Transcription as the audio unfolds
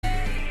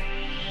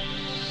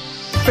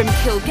From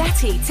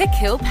Kilgetty to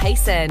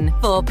Kilpayson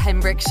for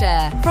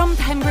Pembrokeshire. From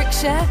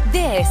Pembrokeshire,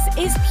 this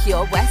is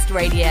Pure West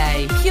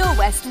Radio. Pure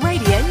West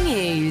Radio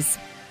News.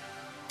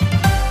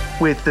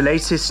 With the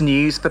latest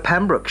news for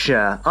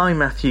Pembrokeshire, I'm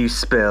Matthew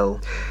Spill.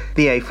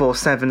 The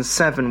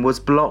A477 was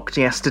blocked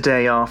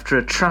yesterday after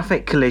a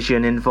traffic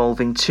collision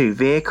involving two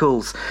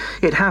vehicles.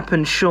 It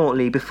happened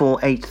shortly before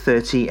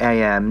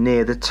 8:30am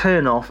near the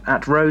turn-off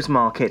at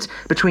Rosemarket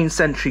between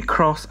Century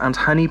Cross and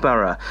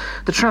Honeyborough.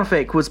 The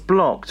traffic was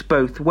blocked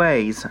both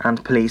ways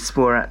and police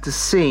were at the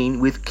scene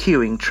with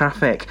queuing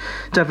traffic.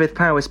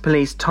 Dyfed-Powys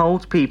Police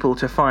told people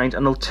to find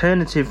an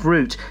alternative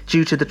route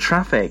due to the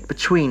traffic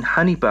between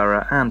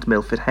Honeyborough and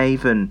Milford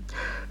Haven.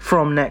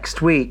 From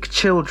next week,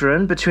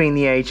 children between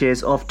the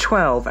ages of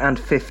 12 and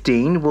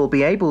 15 will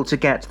be able to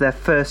get their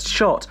first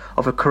shot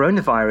of a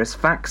coronavirus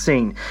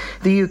vaccine.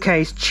 The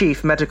UK's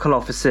chief medical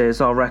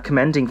officers are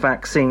recommending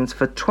vaccines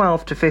for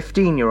 12 to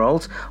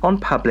 15-year-olds on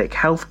public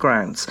health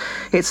grounds.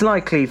 It's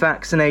likely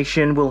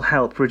vaccination will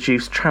help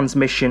reduce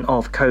transmission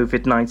of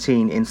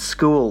COVID-19 in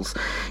schools.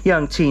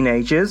 Young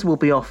teenagers will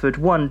be offered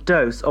one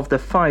dose of the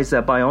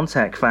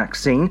Pfizer-BioNTech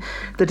vaccine.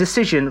 The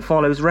decision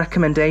follows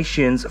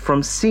recommendations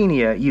from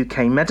senior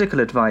UK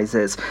medical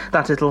advisors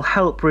that it'll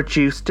help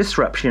reduce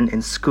disruption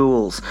in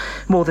schools.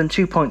 More than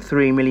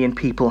 2.3 million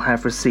people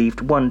have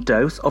received one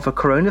dose of a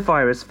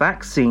coronavirus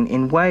vaccine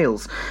in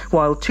Wales,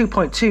 while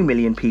 2.2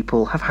 million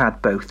people have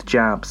had both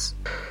jabs.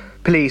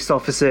 Police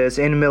officers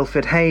in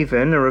Milford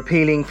Haven are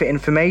appealing for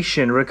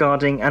information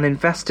regarding an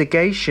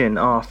investigation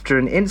after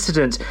an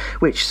incident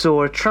which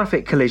saw a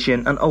traffic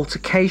collision, an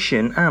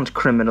altercation and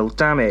criminal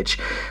damage.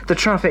 The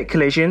traffic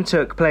collision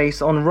took place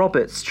on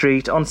Robert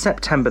Street on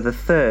September the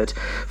 3rd.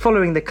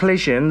 Following the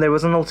collision, there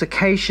was an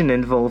altercation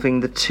involving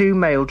the two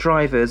male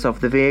drivers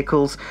of the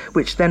vehicles,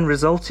 which then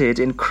resulted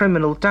in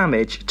criminal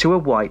damage to a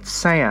white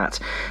Seat.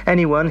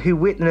 Anyone who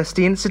witnessed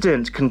the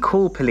incident can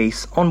call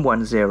police on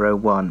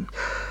 101.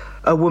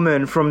 A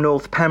woman from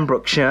North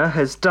Pembrokeshire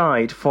has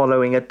died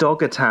following a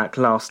dog attack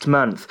last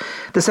month.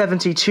 The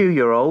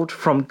 72-year-old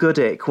from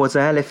Goodwick was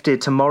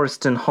airlifted to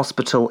Morriston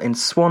Hospital in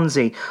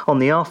Swansea on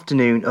the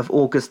afternoon of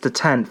August the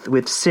 10th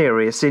with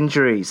serious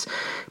injuries.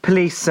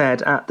 Police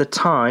said at the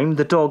time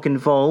the dog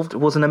involved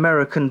was an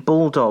American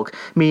bulldog,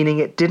 meaning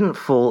it didn't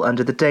fall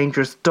under the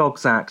Dangerous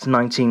Dogs Act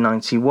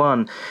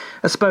 1991.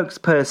 A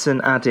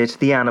spokesperson added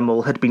the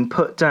animal had been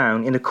put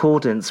down in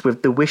accordance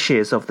with the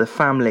wishes of the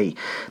family.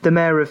 The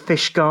Mayor of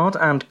Fishguard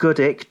and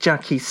Goodwick,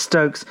 Jackie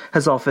Stokes,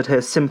 has offered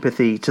her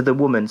sympathy to the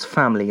woman's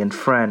family and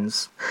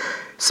friends.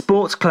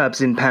 Sports clubs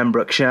in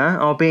Pembrokeshire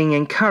are being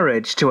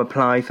encouraged to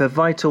apply for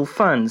vital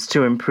funds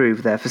to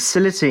improve their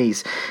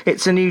facilities.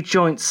 It's a new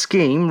joint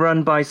scheme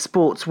run by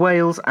Sports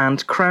Wales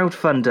and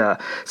Crowdfunder.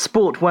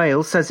 Sport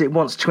Wales says it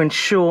wants to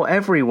ensure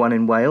everyone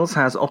in Wales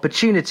has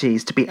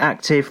opportunities to be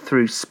active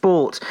through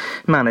sport.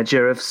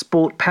 Manager of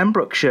Sport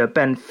Pembrokeshire,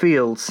 Ben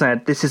Field,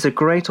 said this is a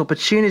great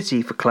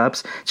opportunity for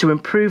clubs to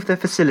improve their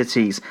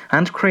facilities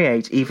and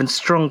create even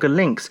stronger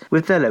links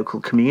with their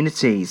local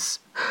communities.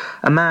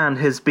 A man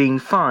has been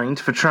fined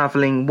for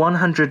travelling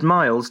 100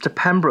 miles to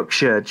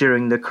Pembrokeshire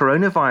during the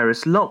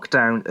coronavirus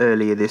lockdown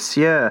earlier this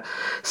year.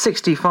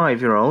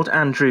 65-year-old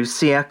Andrew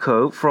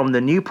Sieco from the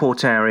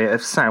Newport area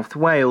of South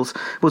Wales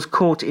was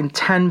caught in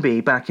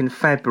Tenby back in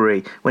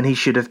February when he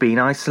should have been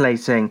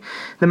isolating.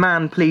 The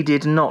man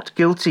pleaded not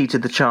guilty to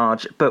the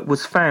charge but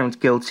was found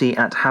guilty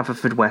at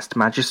Haverfordwest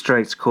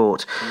Magistrates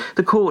Court.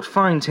 The court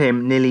fined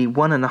him nearly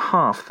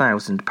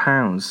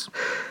 £1,500.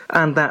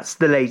 And that's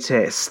the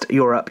latest.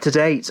 You're up to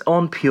date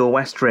on Pure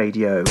West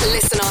Radio.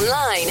 Listen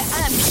online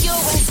at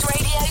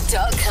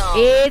purewestradio.com.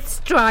 It's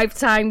drive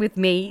time with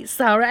me,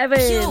 Sara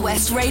Evans. Pure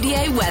West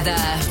Radio weather.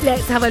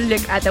 Let's have a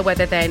look at the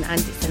weather then.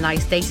 And it's a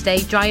nice day today,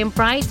 dry and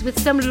bright, with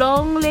some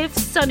long-lived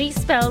sunny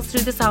spells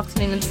through this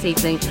afternoon and this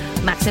evening.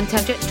 Maximum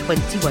temperature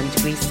 21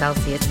 degrees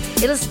Celsius.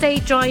 It'll stay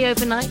dry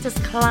overnight as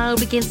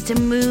cloud begins to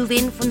move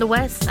in from the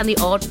west and the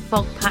odd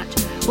fog patch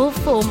will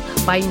form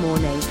by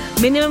morning.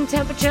 Minimum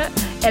temperature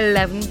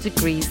 11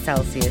 degrees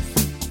Celsius.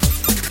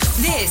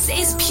 This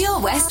is Pure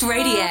West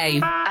Radio.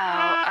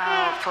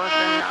 Out for the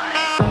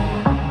night.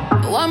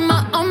 On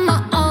my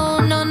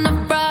own on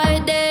a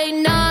Friday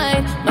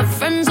night. My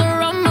friends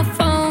are on my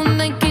phone,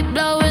 they keep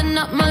blowing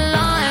up my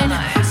line.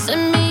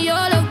 Send me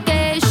your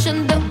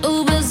location, the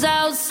Uber's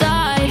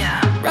outside.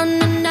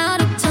 Running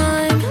out of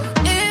time.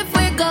 If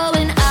we're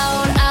going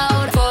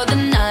out for the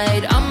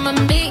night, I'ma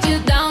meet you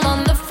down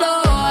on the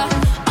floor.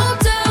 Oh,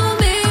 tell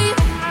me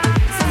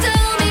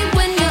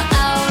when you're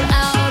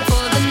out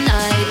for the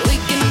night. We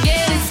can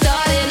get it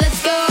started,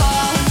 let's go.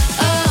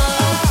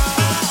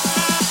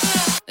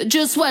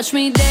 Just watch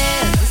me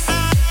dance.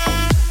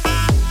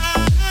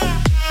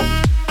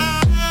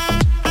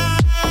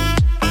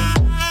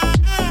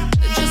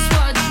 Just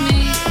watch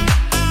me.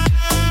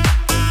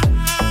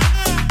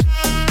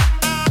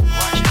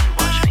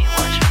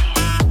 Watch me.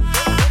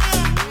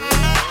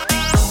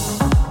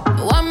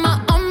 On my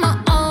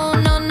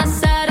own on a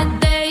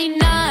Saturday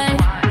night.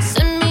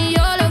 Send me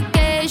your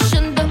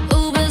location, the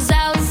Uber's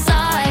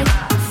outside.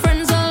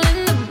 Friends all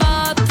in the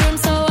bathroom,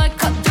 so I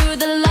cut through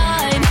the lights.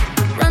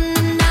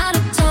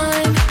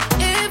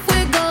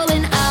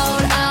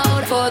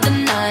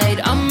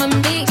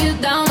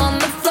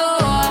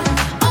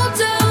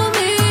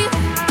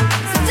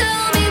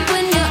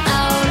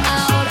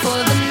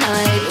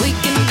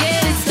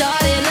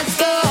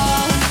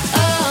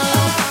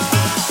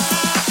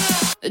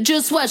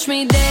 Just watch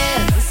me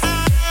dance.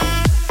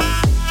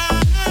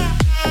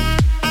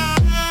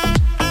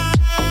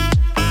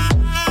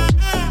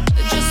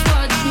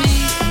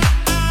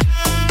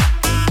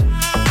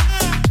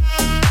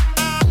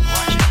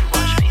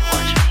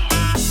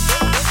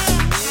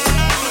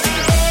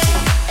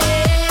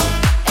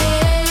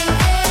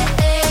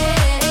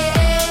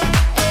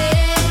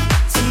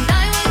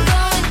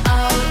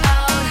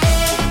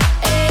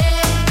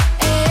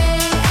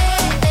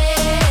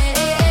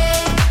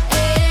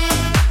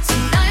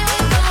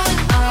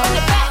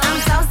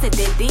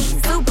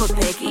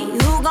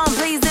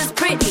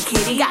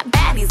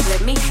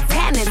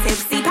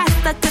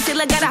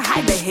 I gotta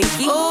hide the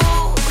hickey.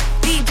 Ooh,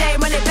 DJ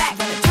run it back.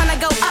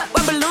 Tryna go up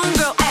where Balloon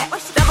Girl at.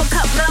 Double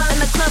cup love in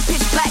the club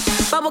pitch black.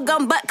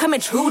 Bubblegum butt coming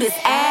true this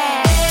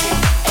ass.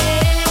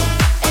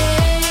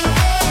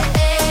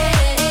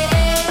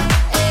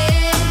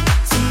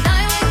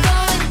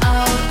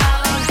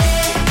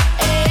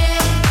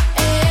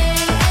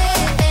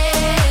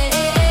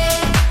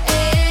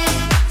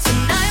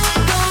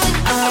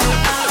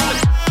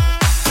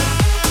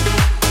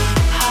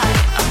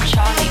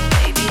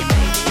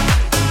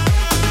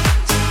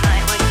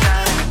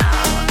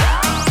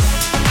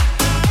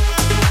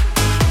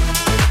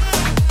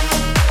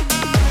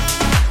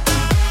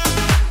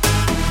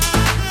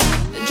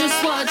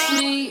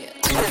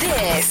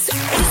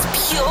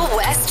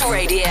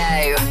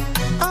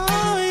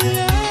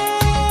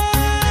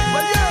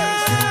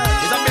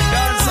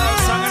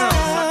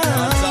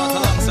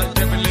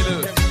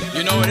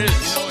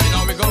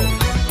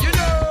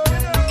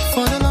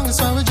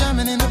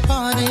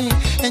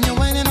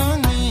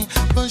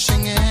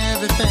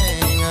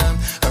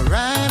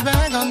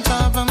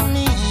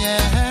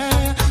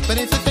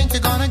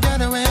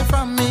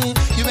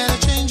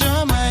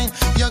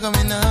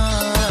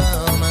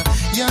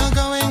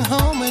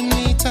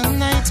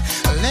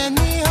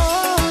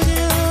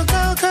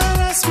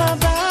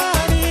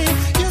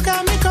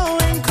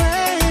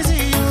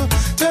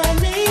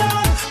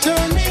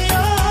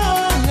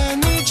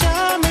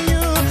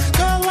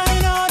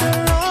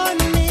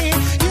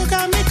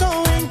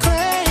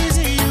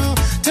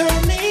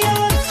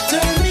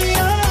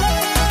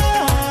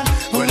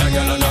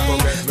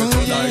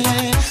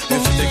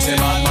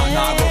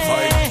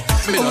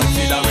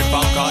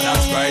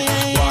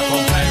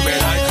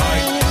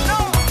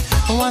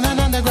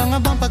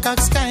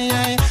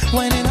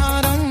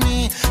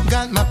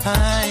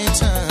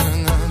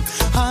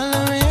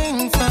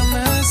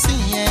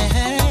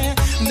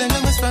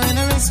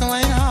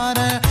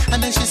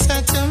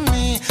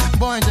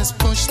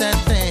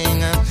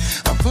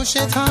 Push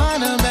it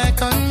harder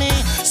back on me.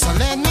 So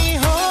let me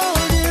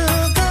hold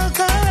you, go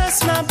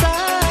caress my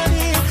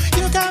body.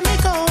 You got me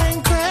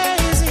going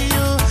crazy.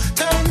 You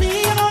turn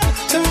me on,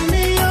 turn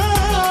me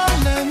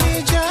on. Let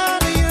me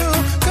jam you,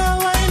 go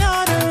wine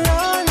out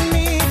around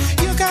me.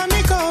 You got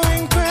me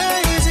going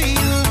crazy.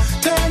 You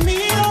turn me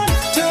on,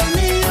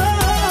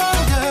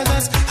 girl.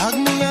 Just hug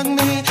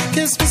me,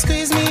 kiss me,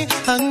 squeeze me.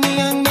 Hug me,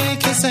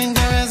 kiss and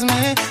caress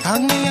me.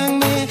 Hug me,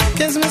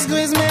 kiss me,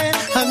 squeeze me.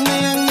 Hug me,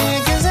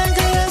 kiss and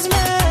caress me.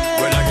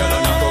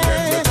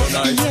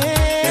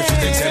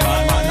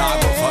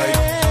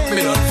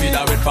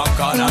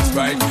 Popcorn and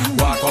Sprite,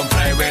 walk on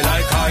play way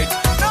like height.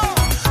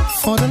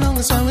 For the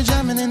longest while we're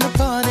jamming in the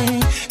party,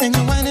 and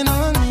you're whining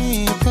on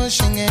me,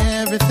 pushing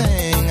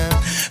everything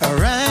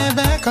right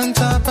back on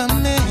top of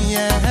me,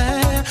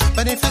 yeah.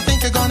 But if you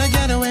think you're gonna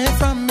get away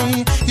from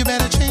me, you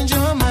better change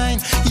your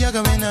mind. You're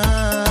going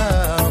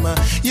home,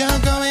 you're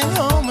going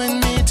home with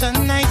me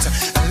tonight.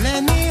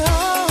 Let me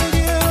hold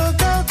you,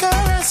 go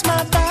caress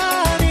my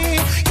body.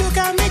 You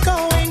got me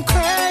going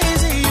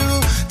crazy.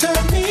 You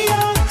turn me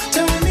on,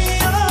 turn me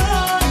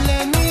on.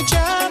 Let me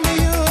jam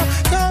you,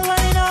 go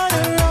right out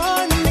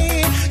around me.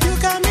 You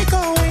got me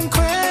going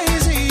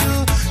crazy. You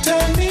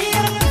turn me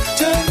on,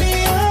 turn me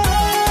on.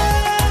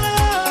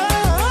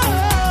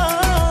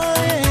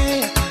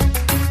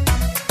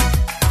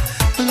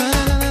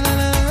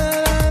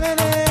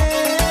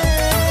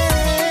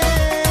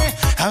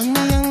 Hug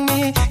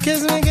me,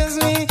 kiss me,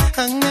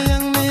 hug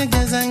me,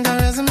 kiss and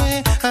caress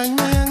me. Hug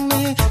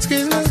me,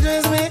 squeeze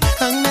me,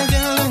 hug me,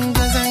 girl, and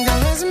kiss and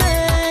caress me.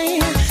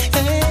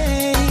 Hey,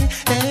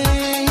 hey,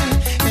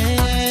 hey,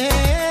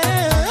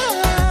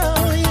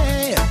 oh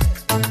yeah.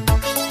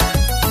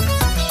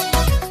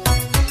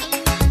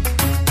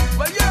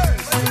 Well, yes,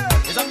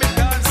 it's a big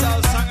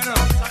dancehall song, you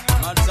know.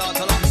 Mad's out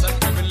alongside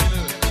Kevin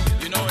Little.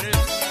 You know it is.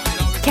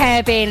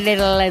 Kevin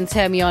Little and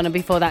Turn Me On, and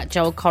before that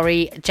Joel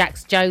Corey,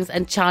 Jax Jones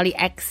and Charlie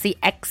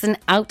XCX and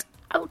Out.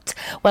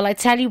 Well, I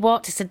tell you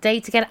what, it's a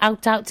day to get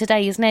out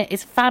today, isn't it?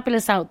 It's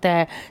fabulous out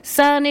there.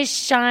 Sun is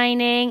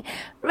shining,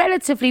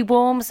 relatively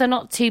warm, so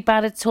not too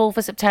bad at all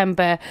for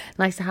September.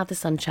 Nice to have the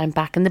sunshine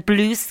back and the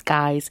blue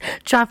skies.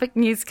 Traffic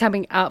news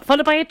coming up,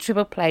 followed by a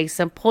triple play,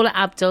 some Paula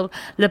Abdul,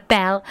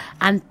 LaBelle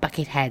and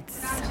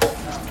Bucketheads.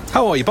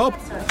 How are you, Bob?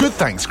 Good,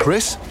 thanks,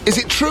 Chris. Is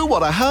it true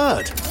what I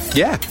heard?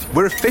 Yeah,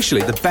 we're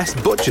officially the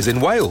best butchers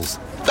in Wales.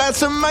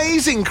 That's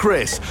amazing,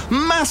 Chris.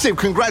 Massive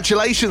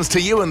congratulations to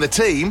you and the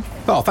team.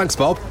 Oh, thanks,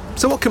 Bob.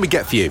 So what can we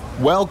get for you?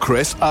 Well,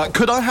 Chris,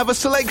 could I have a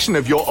selection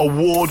of your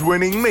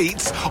award-winning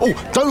meats? Oh,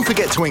 don't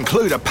forget to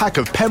include a pack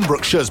of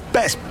Pembrokeshire's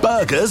best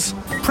burgers.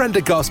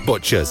 Prendergast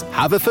Butchers,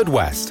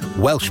 Haverfordwest,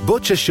 Welsh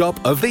Butcher Shop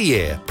of the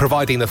Year,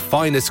 providing the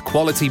finest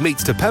quality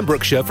meats to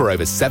Pembrokeshire for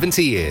over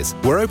 70 years.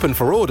 We're open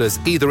for orders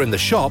either in the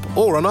shop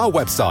or on our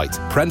website,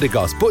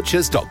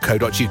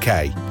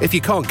 prendergastbutchers.co.uk. If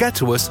you can't get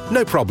to us,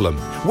 no problem.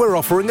 We're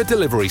offering a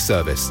delivery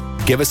service.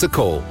 Give us a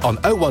call on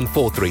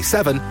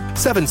 01437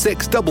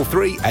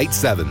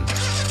 763387.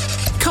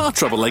 Car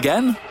trouble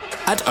again?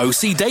 At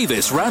OC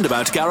Davis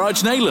Roundabout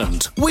Garage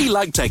Neyland, we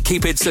like to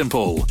keep it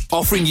simple,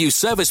 offering you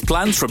service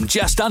plans from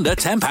just under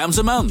 £10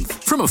 a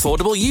month, from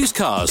affordable used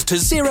cars to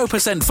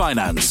 0%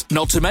 finance,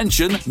 not to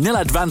mention nil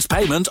advance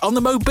payment on the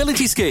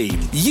mobility scheme.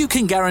 You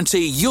can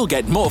guarantee you'll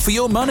get more for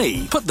your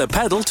money. Put the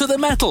pedal to the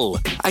metal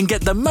and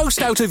get the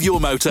most out of your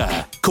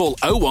motor. Call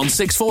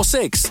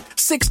 01646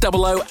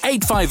 600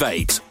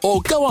 858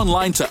 or go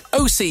online to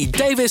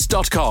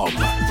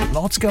ocdavis.com.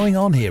 Lots going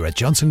on here at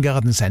Johnson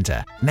Garden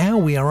Centre. Now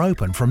we are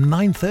open from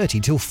 9:30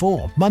 till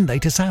 4, Monday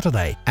to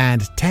Saturday,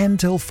 and 10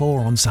 till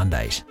 4 on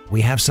Sundays. We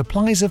have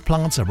supplies of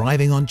plants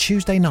arriving on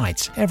Tuesday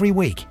nights every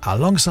week,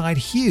 alongside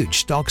huge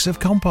stocks of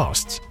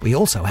composts. We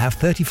also have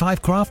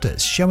 35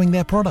 crafters showing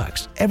their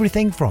products,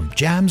 everything from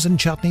jams and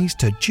chutneys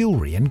to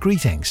jewellery and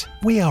greetings.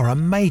 We are a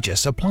major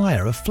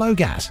supplier of flow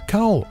gas,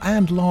 coal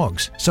and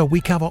logs, so we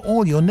cover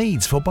all your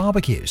needs for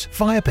barbecues,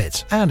 fire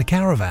pits and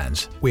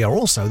caravans. We are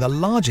also the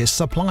largest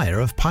supplier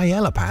of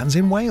paella pans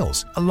in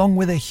Wales, along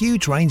with a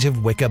huge range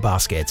of wicker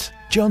baskets.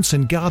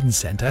 Johnson Garden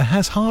Centre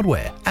has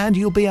hardware, and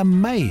you'll be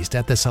amazed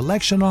at the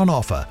selection on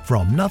offer,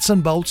 from nuts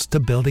and bolts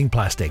to building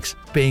plastics.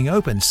 Being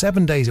open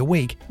 7 days a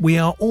week, we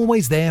are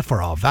always there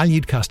for our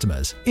valued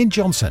customers. In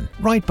Johnson,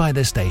 right by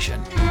the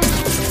station.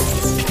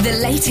 The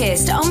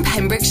latest on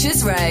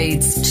Pembrokeshire's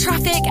roads,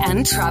 traffic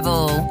and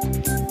travel.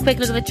 Quick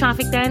look at the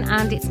traffic then,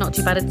 and it's not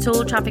too bad at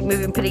all. Traffic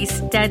moving pretty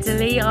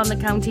steadily on the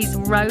county's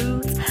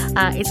roads.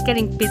 It's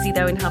getting busy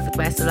though in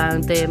Haverfordwest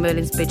around the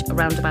Merlin's Bridge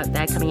roundabout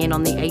there, coming in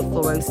on the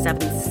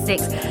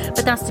A4076.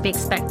 But that's to be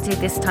expected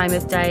this time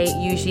of day.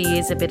 Usually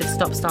is a bit of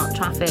stop-start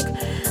traffic.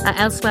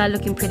 Elsewhere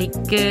looking pretty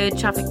good.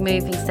 Traffic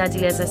moving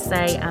steadily, as I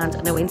say,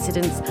 and no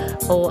incidents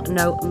or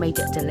no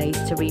major delays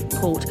to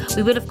report.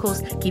 We will, of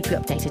course, keep you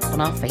updated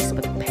on our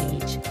Facebook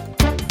page.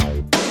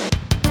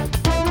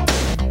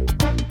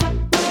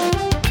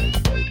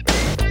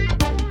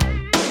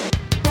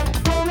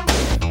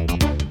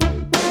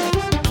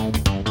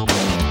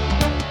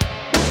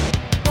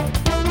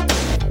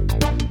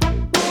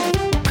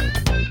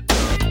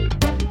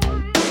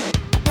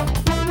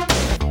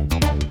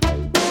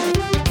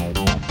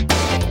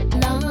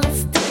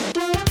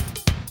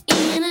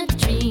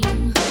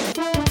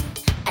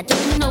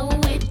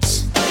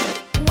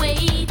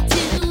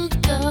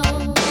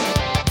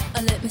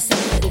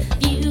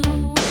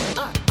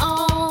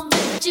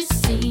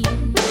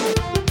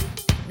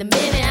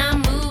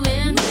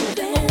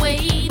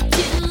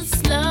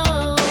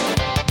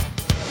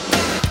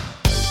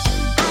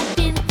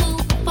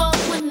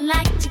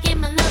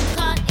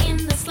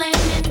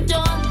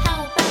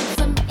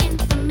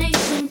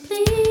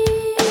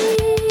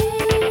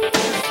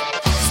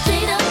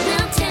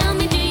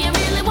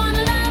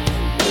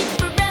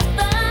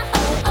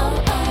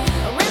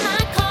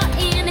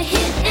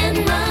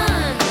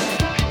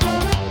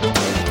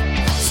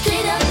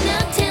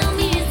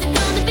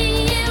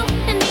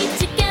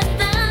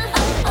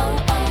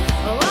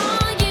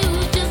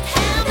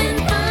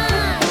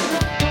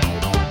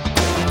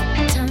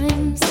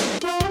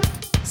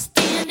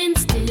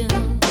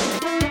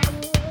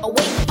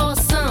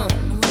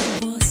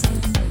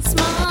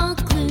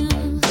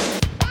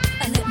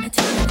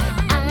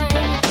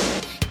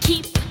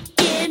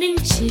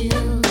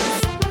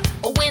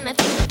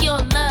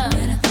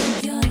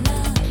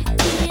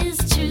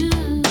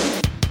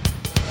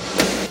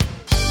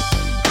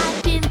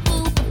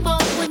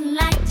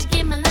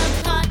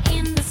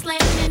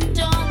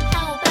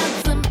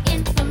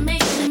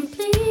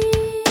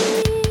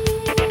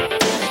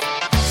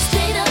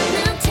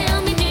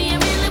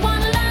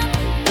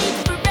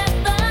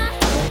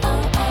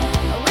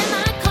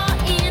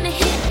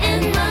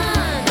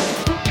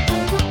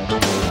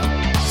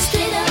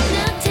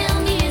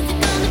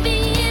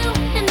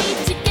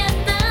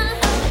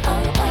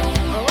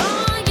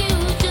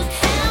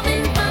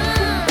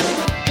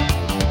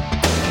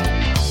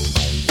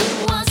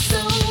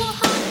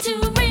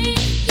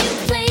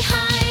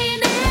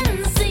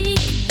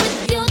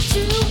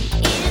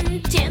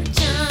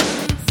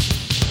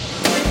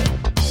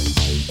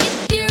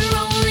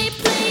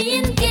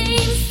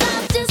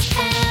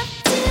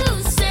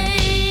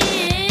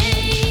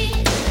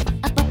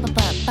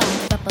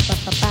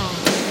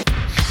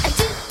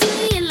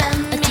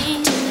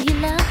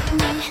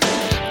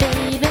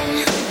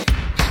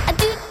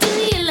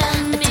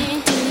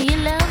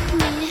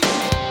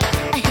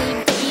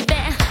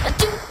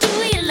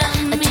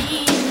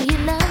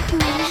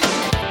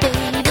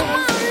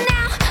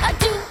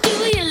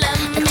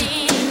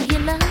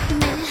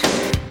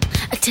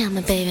 Tell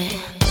me,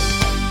 baby.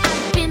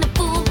 I've been a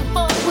fool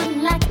before,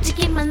 wouldn't like to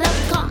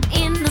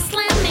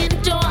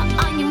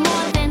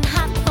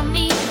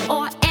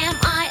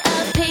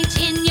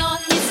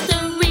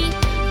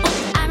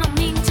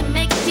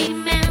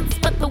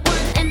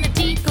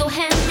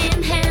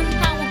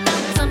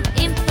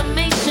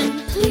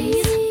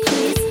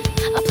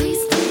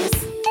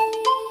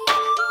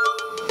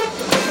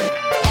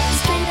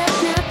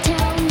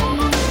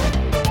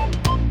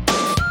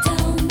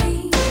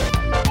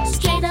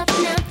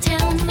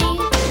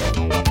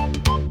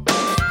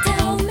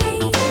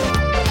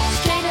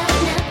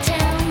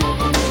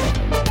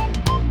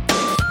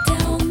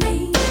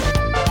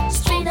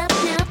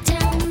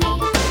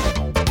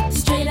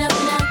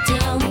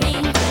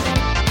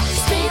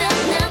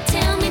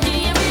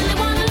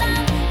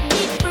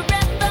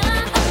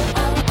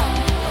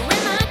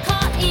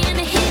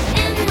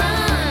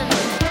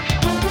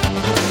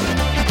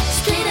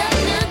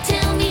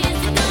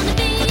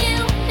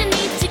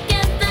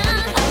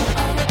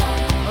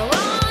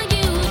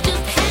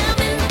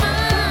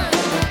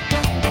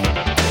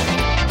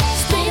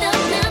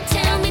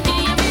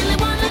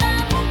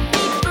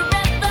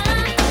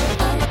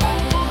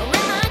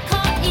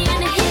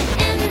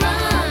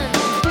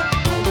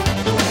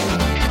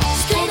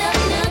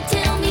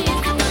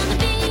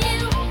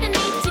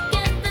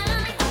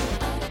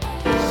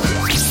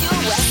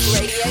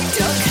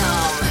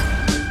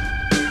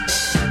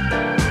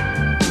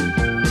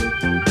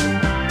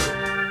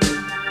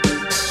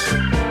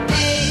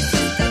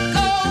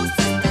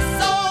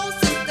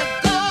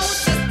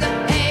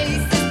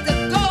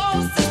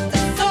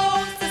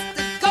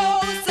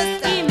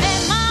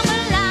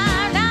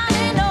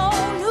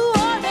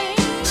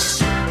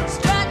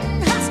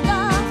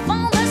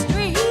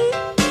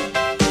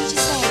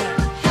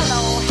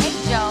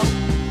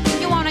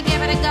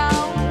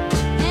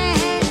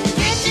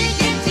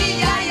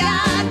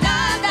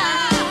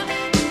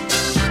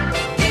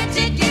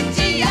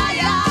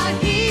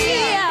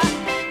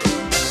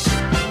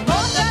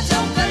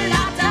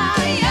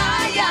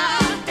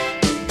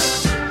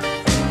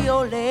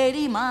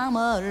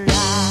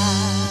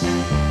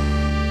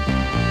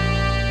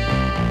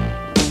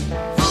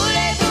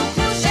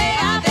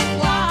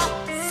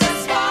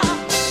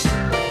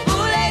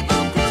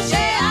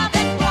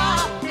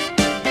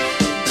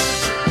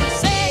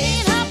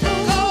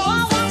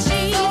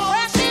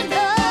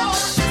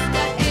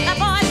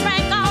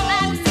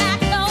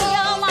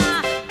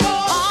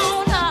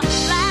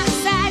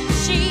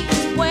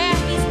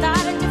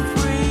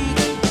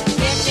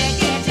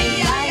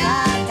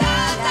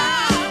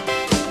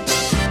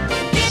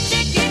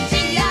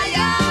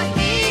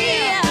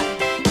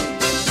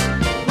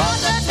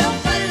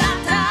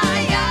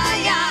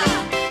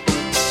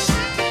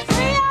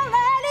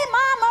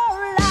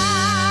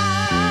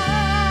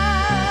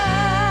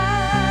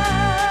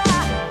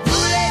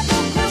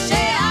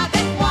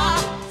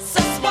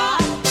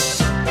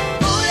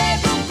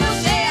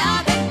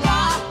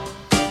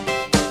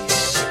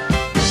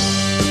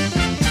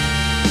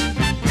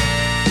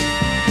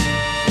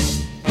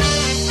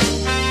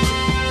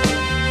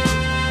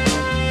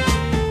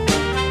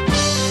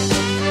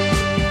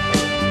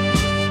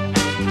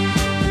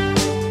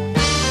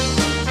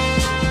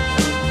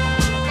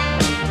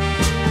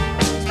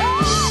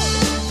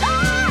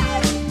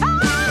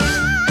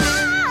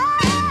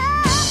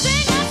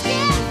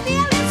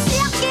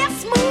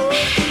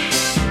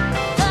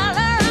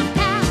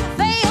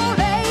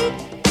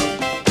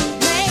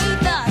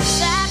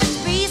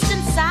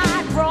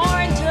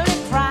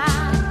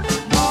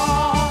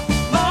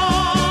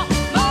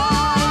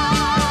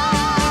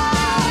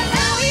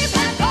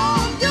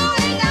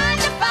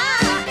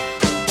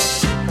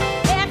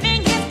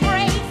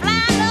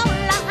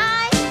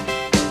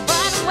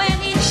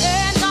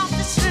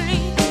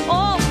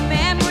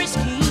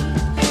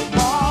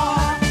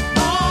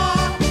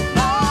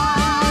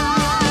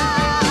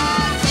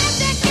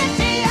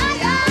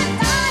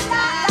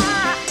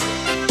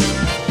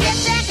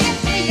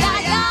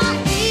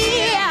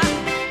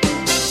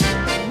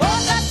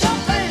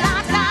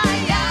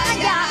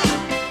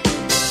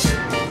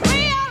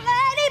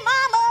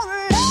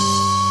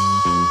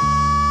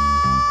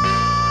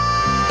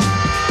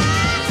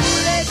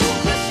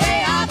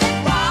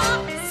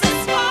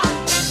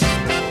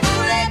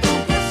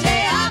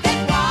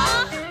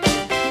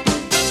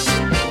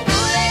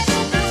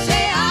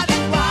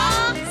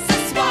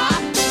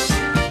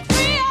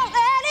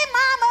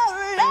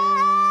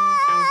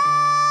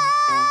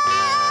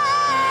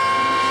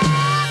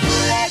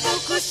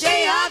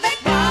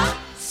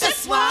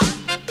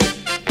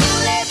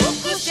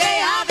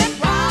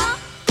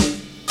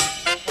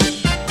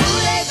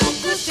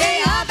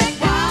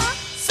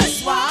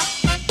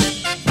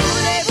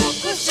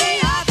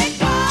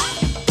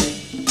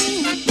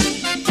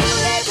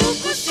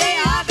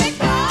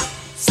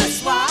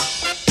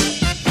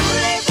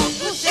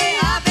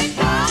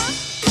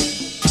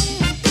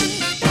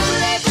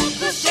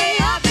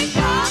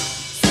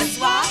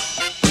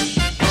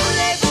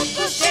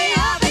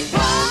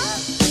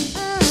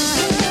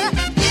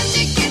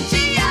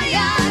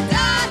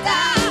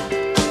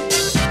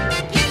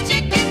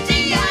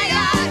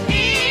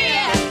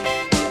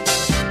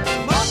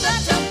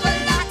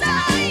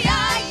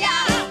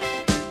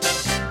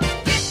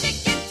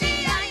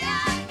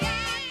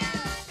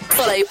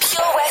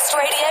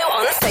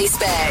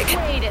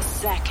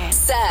second.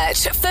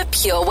 Search for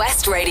Pure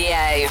West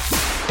Radio.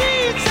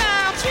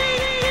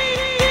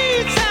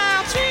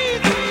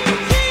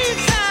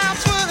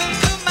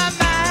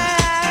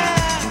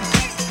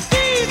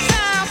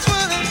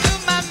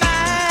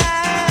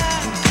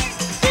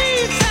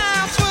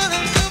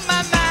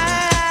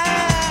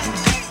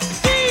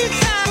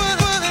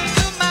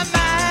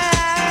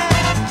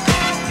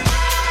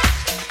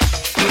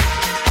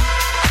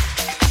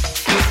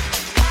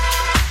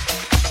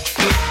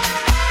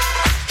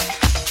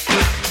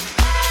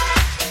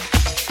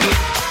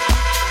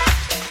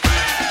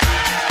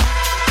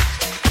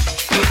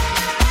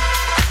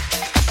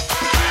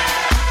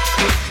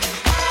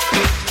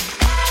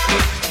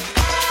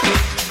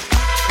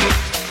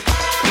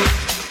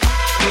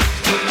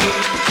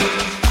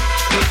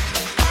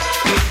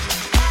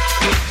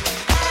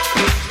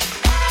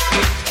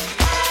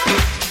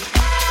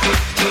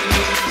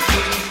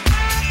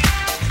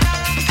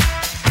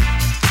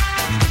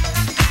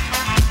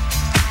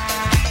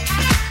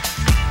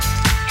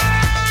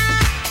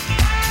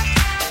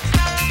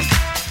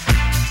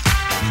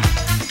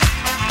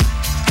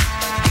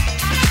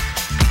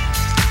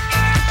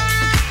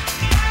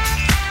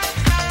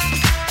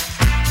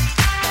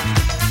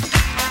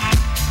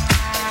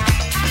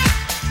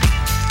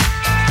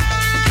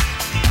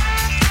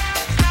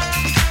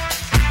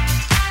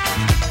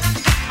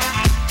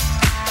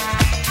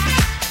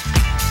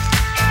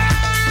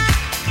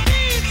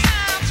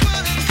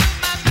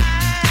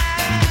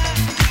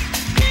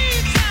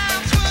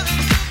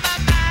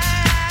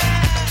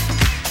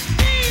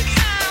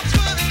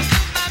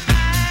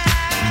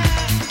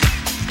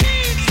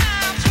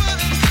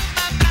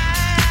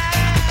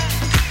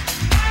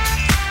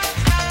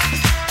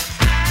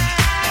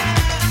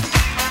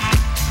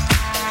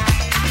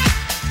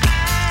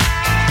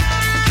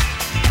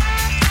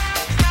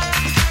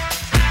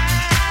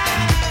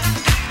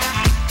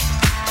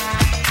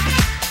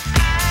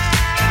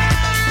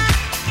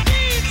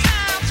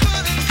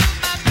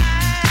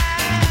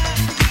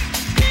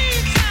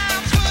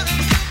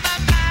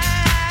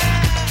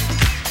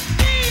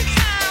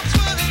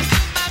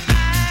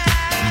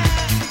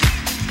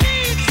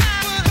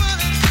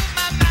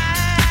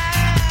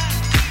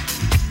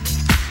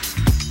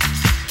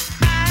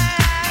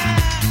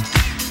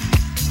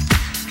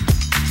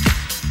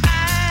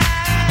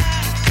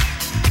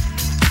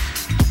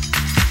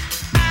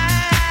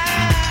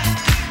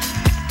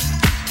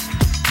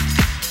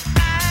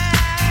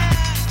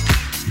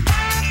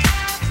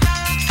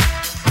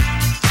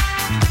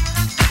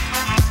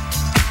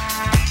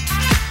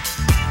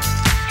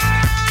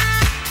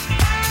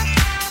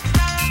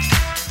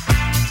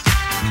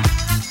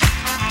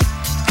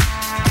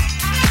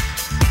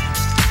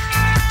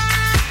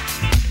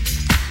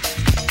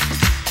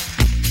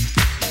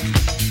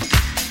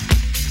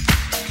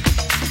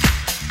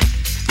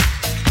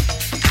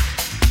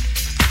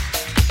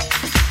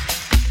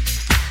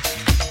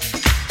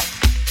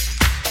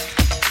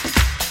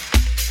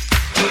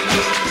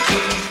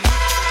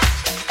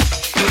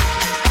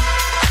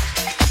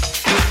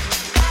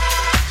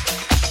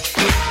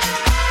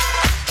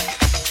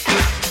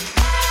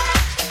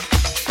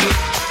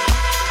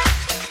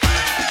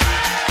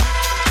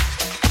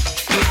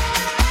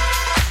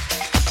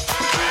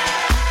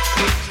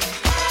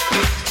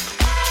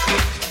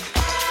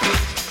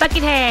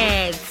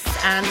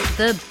 Bucketheads and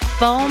the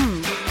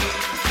Bomb.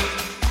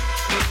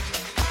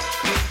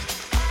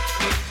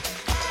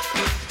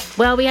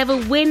 Well, we have a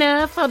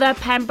winner for the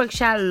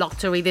Pembrokeshire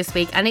Lottery this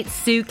week, and it's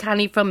Sue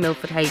Canny from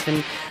Milford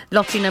Haven.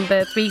 Lottery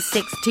number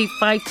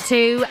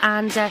 36252,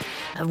 and a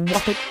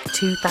whopping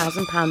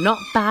 £2,000. Not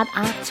bad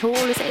at all,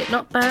 is it?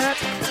 Not bad.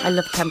 I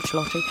love the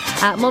Pembrokeshire Lottery.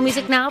 More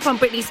music now from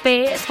Britney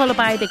Spears, followed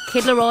by the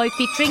Kid Laroi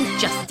featuring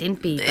Justin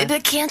Bieber. Baby,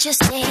 can't you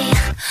see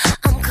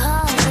I'm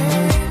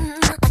calling?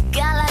 A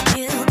guy like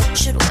you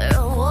should wear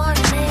a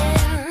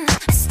warning.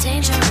 It's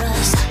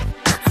dangerous.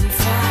 I'm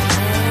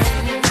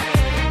falling.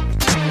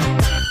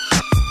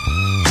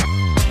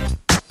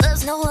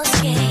 There's no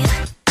escape.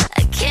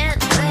 I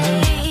can't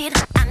wait.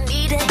 I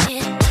need a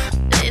hit.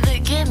 Baby,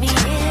 give me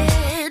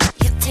it.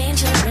 You're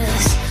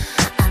dangerous.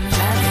 I'm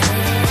loving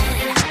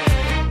it.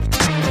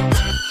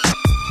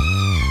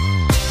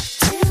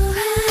 Too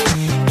high,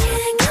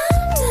 can't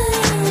come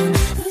down.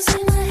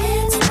 Losing my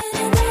head,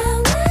 spinning round.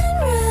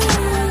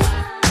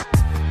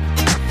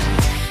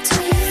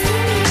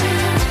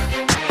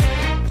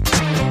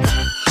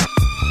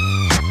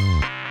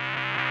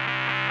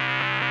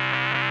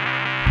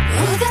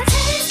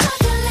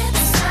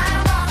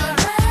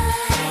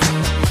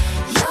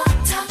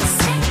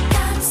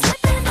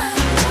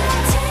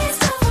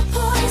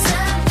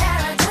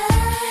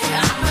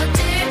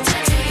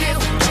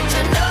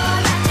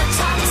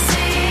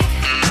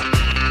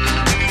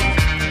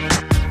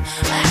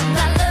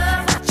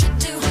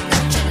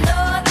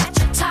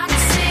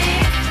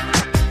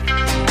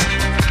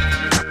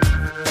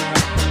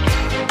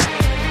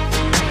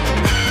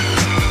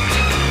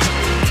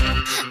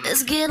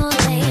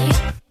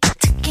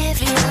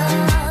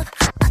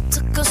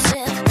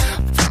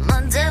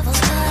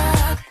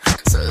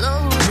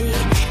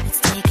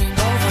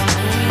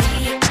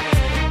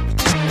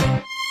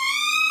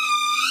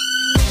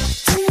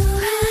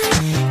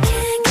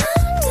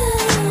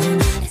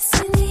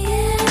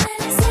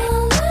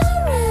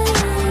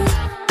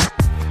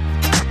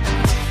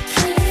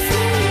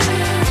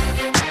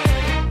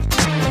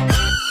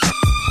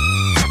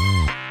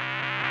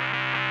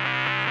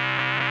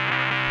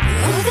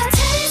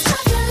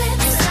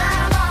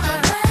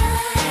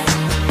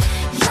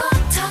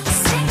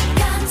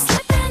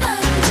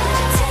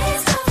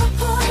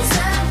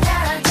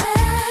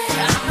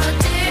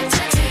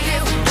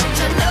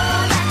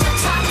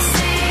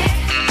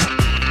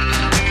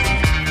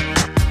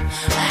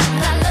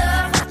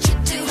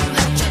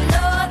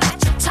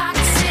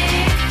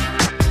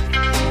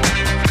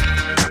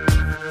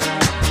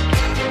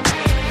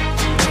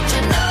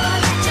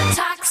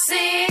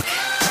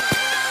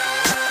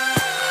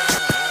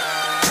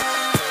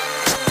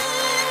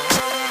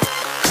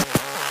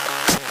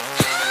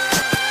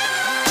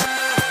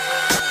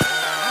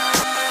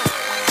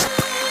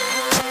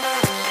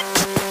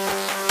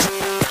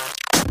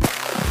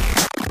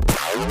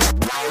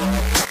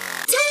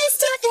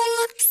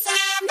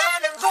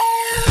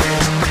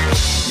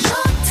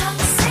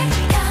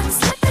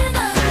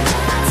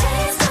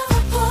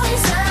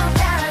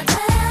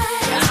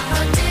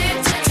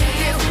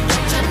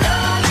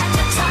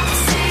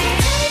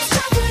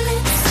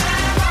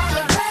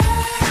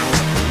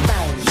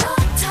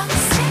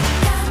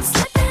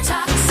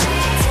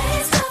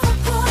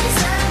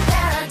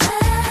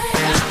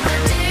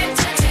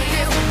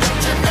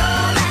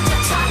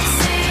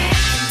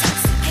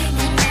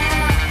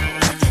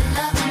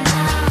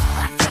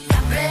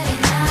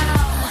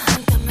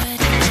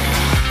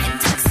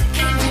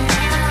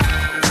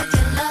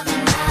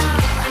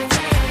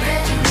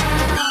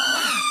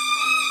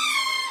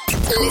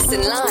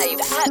 Listen live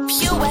at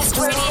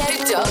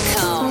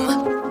purewestradio.com.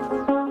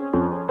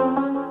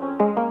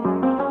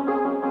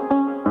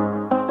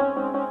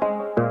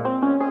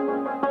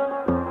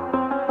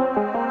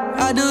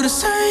 I do the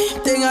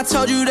same thing I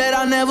told you that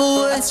I never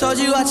would. I told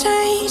you I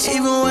changed,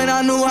 even when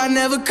I knew I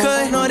never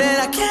could. Know that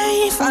I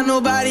can't find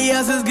nobody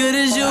else as good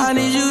as you. I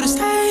need you to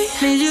stay,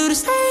 need you to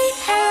stay.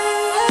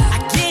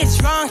 I get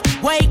drunk,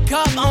 wake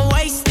up, I'm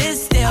wasted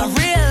still. I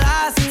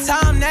realize the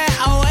time that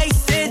I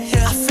wasted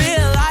here. I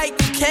feel like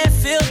you can't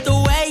feel the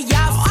way I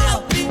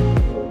feel.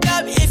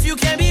 Up if you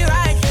can't be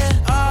right here.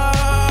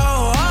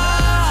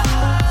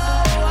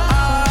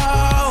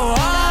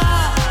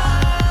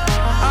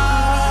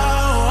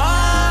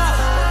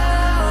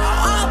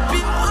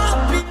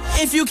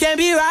 If you can't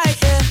be right,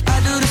 yeah.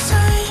 I do the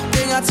same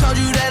thing I told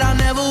you that I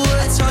never would.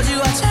 I told you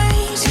I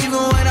changed,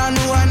 even when I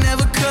knew I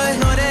never could.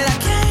 Know that I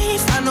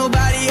can't find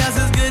nobody else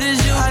as good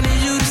as you. I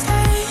need you to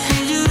stay,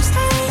 need you to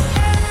stay.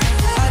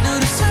 I do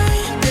the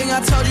same thing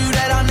I told you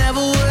that I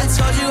never would. I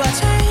told you I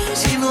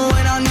changed, even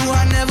when I knew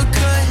I never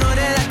could. Know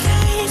that I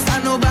can't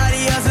find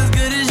nobody else as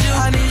good as you.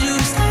 I need you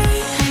to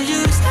stay, need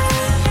you to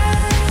stay.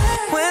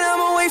 When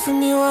I'm away from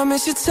you, I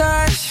miss your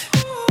touch.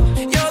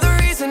 You're the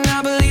reason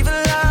I believe in love.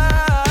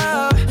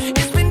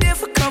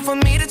 For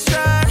me to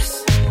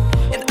trust,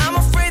 and I'm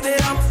afraid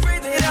that ain't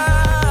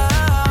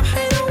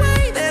no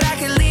way that I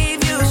can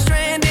leave you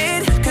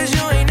stranded, cause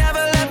you ain't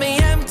never left me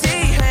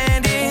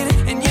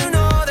empty-handed, and you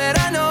know that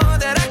I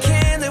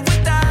can't live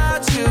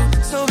without you,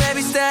 so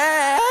baby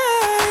stay.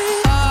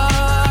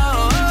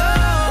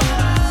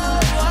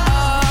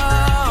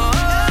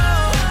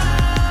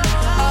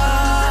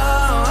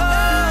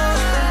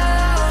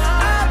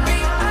 I'll be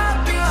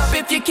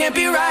if you can't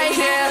be right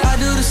here. I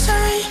do the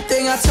same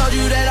thing I told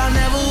you that I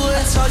never would.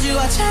 I told you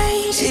I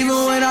changed,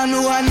 even when I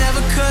knew I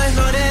never could.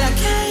 Know that I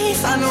can't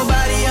find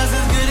nobody else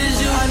as good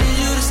as you. I need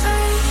you to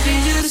stay,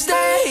 need you to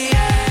stay.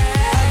 Yeah. I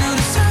do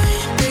the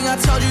same thing I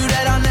told you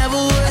that I never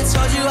would. I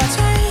told you I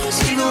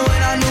changed, even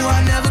when I knew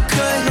I never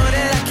could. Know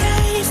that I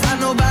can't find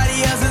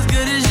nobody else as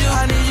good as you.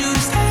 I need you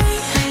to stay,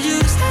 need you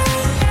to stay.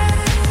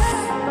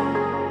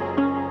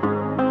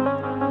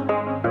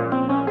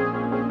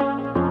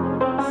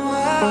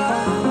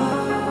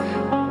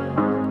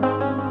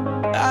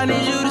 I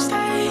need you to stay.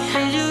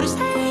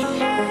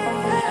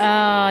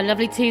 Oh,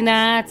 lovely tune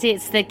that.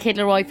 It's the Kid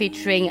Laroi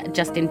featuring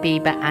Justin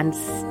Bieber and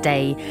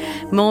Stay.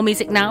 More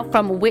music now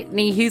from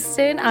Whitney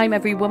Houston, I'm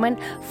Every Woman,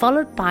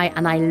 followed by,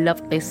 and I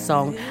love this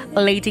song,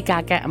 Lady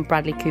Gaga and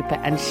Bradley Cooper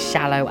and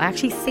Shallow. I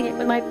actually sing it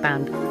with my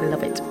band.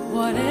 Love it.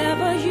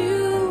 Whatever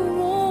you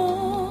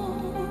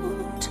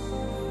want,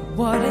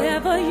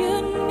 whatever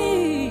you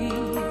need,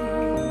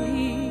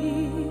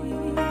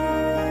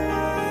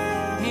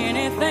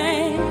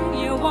 anything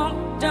you want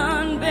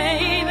done,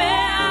 baby,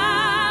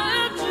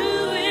 I'll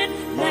do it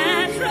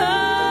naturally,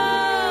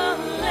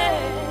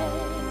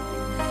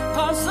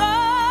 'cause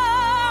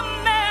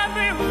I'm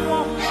every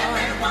woman,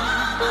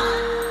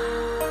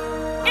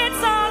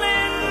 it's all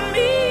in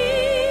me,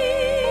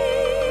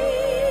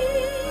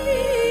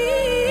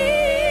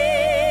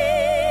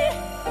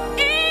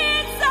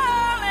 it's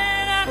all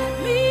in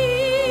me.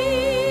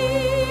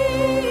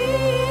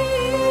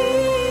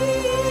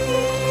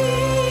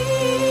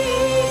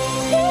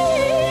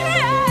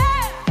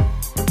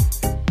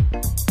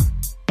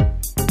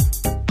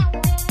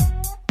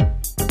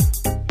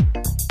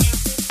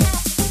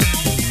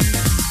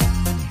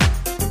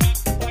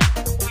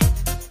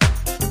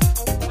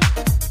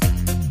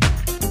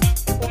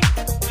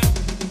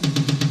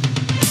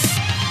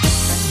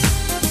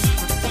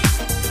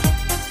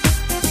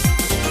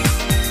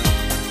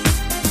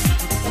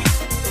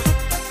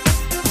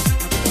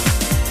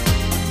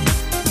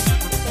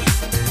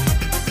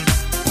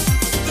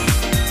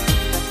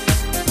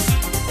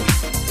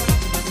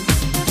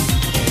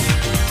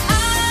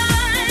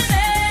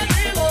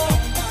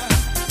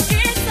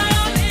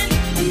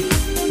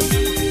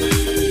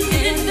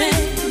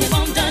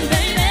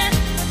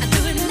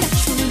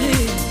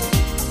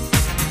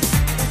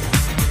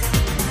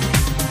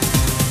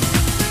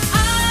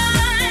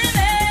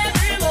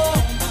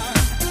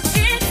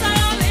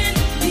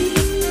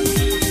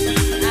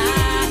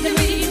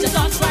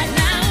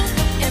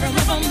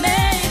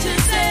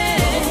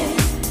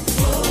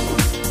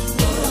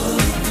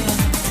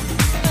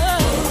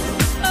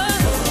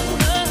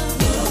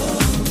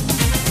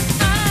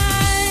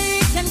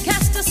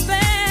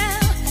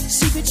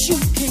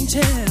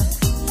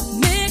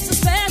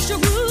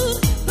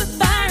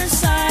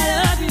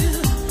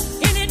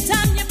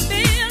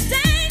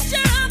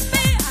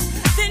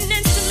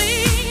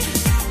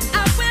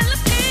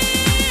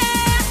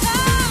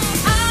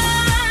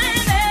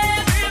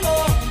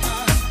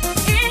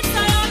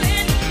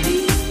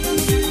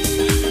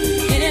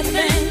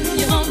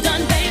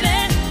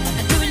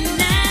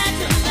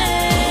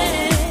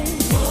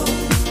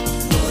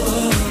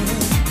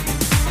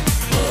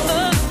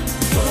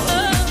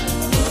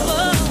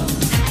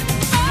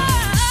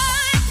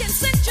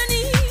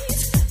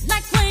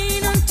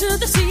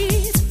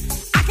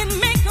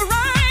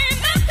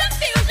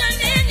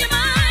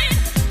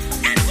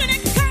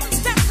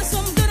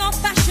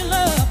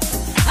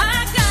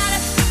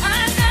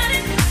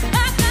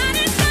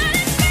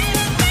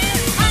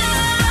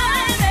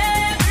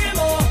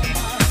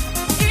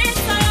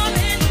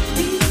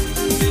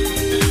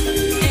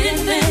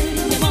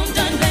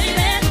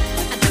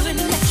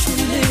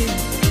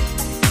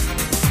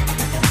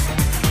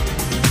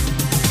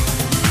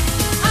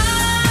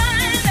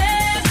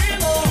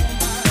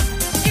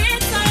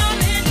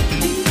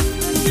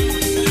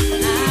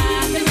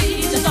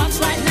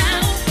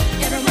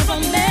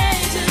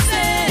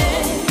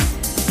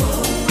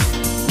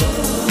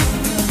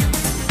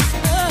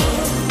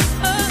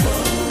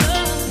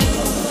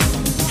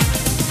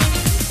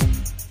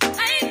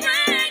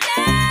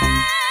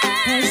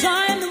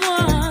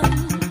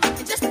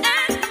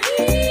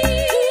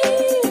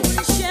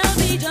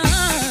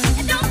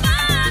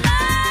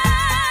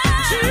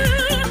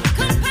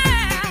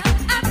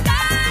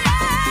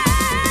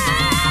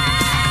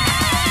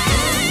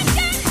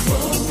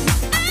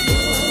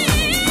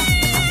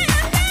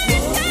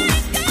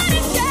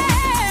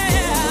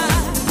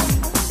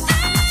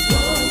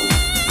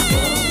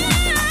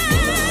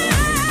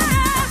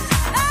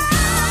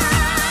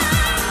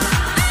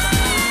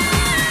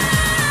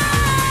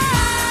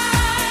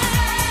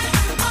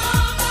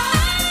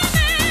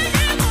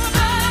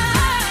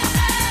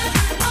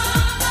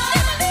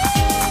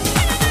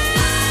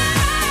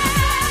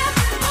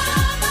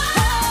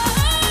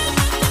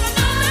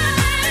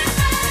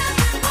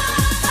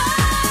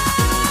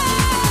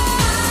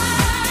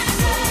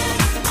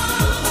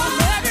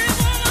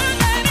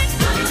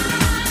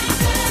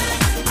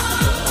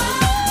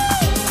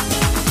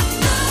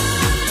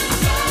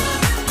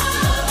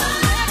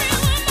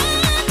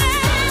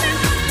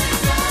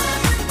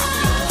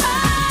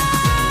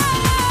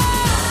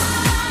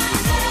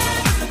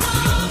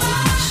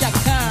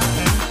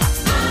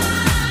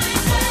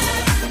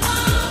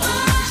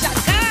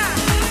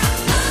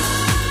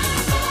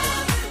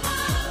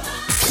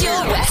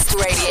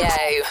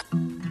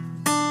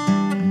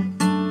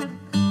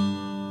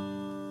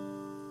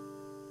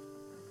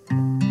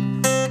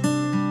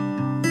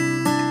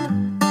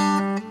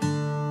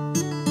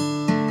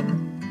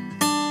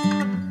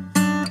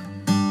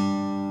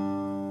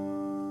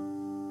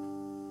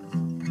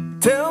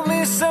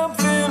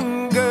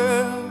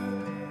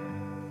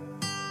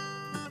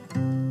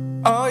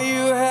 Are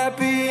you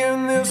happy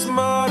in this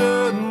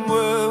modern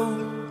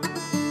world?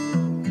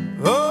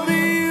 Or do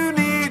you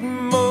need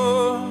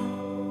more?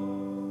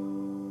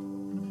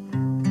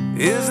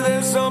 Is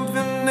there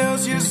something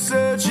else you're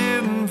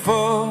searching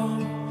for?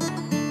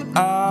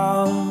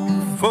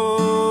 I'm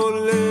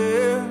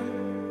falling.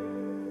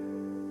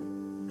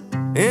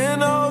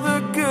 In all the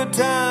good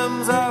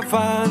times I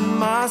find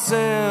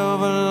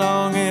myself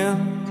longing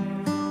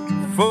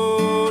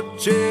for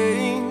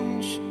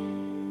change.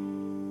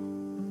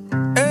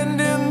 And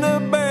in the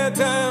bad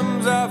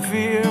times I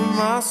fear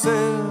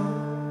myself.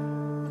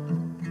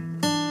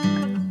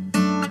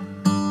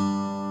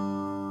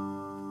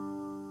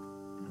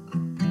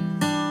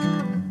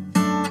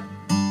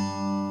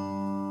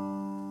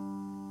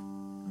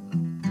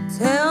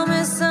 Tell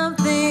me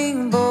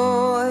something,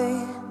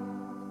 boy.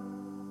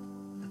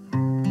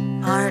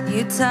 Aren't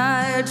you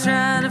tired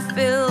trying to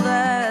fill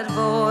that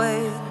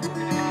void?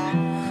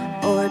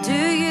 Or do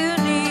you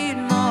need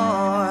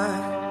more?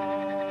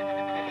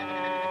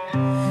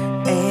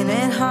 Ain't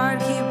it hard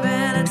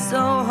keeping it so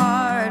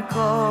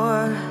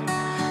hardcore?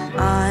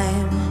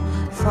 I'm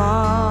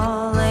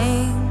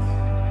falling.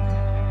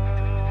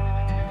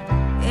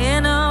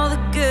 In all the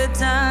good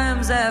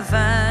times I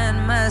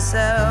find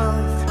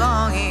myself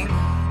longing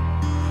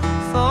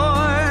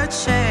for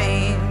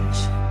change.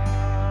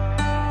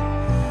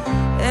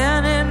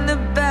 And in the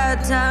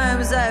bad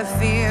times I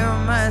fear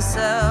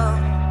myself.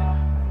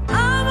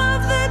 I'm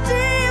of the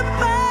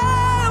deep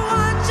end,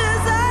 watch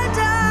as I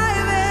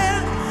dive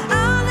in.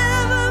 I'll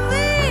never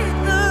meet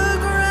the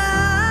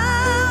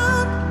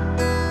ground.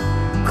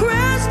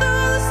 Crash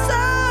through the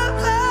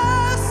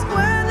surface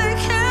where they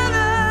can't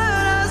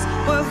hurt us.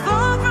 We're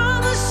far from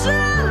the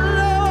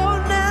shallow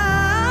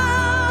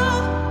now.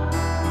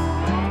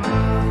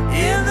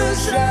 In the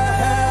shallow,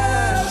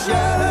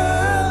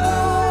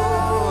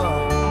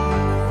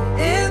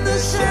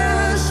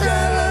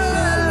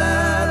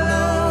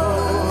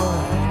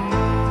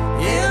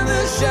 in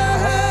the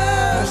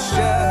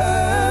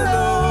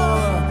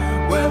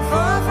shallow, we're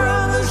far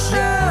from the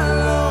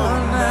shallow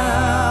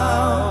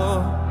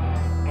now.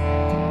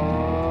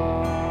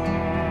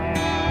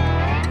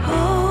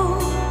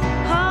 Oh,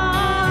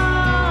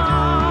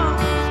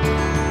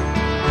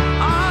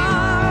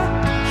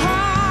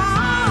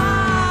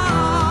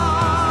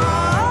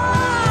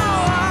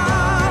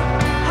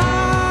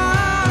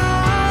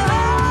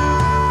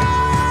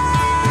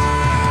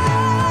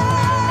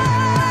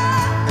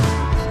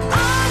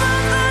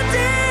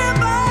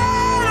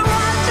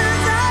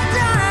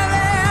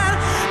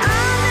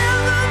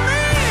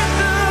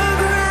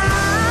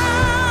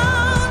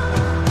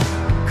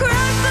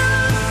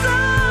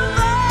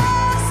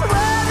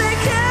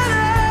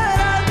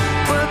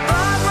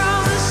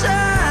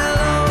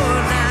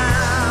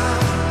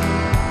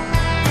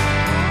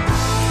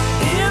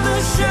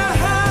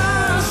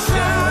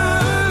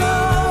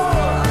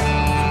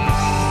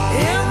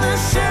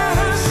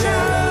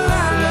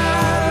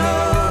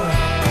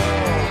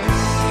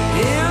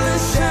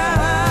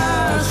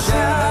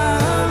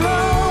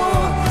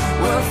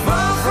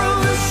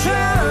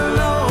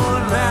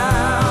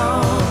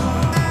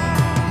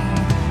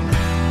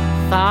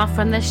 Far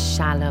from the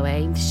Shallow,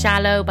 eh?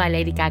 Shallow by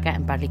Lady Gaga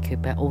and Bradley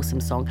Cooper.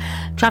 Awesome song.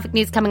 Traffic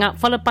news coming up,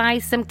 followed by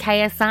some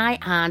KSI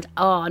and,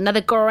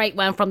 another great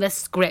one from The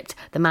Script,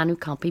 The Man Who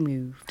Can't Be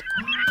Moved.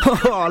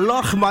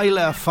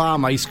 Lochmeyler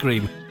Farm Ice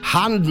Cream.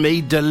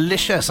 Handmade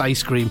delicious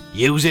ice cream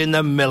using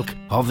the milk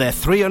of their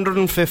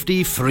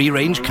 350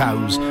 free-range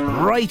cows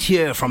right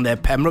here from their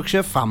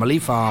Pembrokeshire family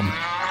farm.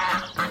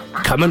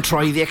 Come and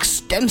try the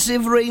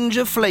extensive range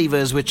of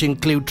flavours which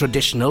include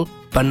traditional,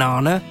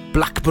 banana,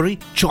 blackberry,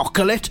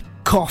 chocolate,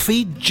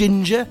 coffee,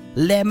 ginger,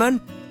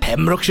 lemon,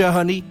 Pembrokeshire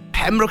honey,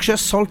 Pembrokeshire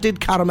salted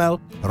caramel,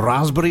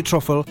 raspberry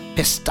truffle,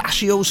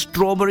 pistachio,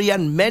 strawberry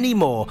and many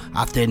more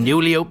at their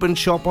newly opened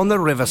shop on the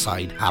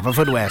Riverside,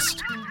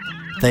 Haverfordwest.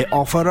 They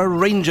offer a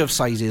range of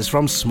sizes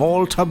from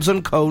small tubs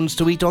and cones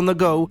to eat on the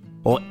go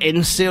or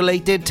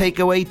insulated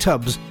takeaway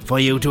tubs for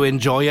you to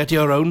enjoy at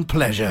your own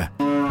pleasure.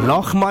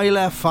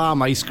 Lochmeyler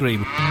Farm Ice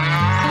Cream.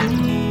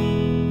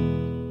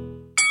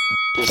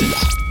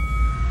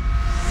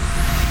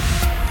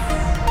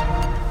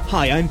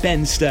 Hi, I'm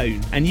Ben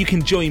Stone, and you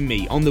can join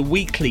me on the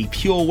weekly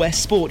Pure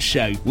West Sports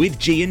Show with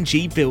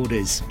G&G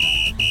Builders.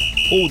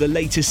 All the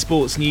latest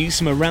sports news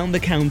from around the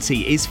county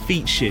is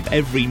featured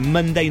every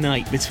Monday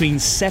night between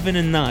 7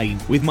 and 9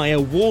 with my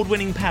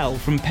award-winning pal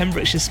from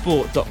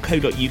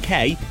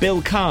PembrokeshireSport.co.uk,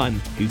 Bill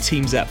Kahn, who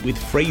teams up with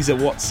Fraser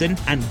Watson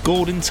and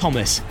Gordon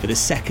Thomas for the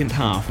second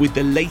half with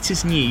the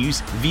latest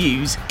news,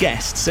 views,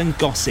 guests and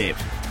gossip.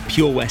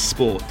 Pure West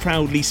Sport,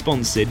 proudly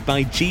sponsored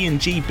by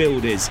G&G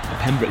Builders, a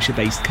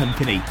Pembrokeshire-based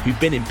company who've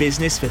been in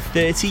business for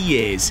 30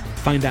 years.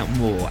 Find out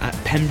more at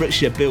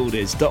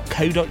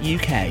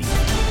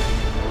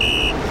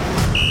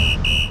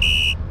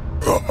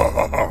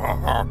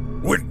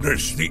PembrokeshireBuilders.co.uk.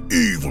 Witness the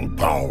evil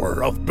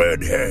power of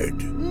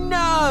Bedhead.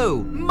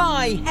 no!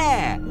 My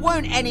hair!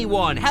 Won't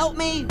anyone help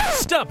me?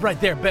 Stop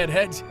right there,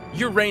 bedheads.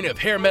 Your reign of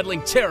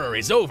hair-meddling terror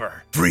is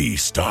over.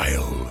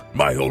 Freestyle,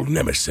 my old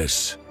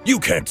nemesis. You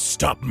can't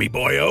stop me,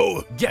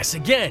 boyo. Guess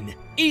again.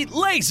 Eat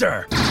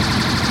laser!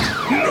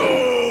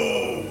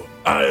 No!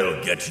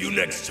 I'll get you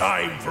next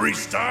time,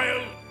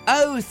 Freestyle.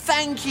 Oh,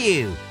 thank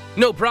you.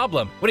 No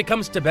problem. When it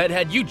comes to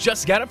bedhead, you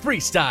just gotta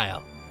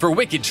freestyle. For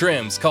wicked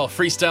trims, call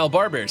Freestyle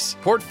Barbers,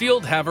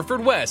 Portfield,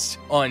 Haverfordwest,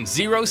 on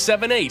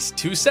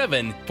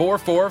 07827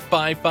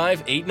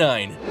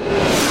 445589.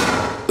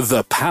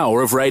 The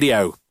power of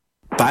radio.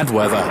 Bad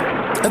weather.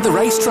 At the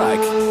racetrack.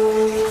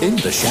 In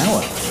the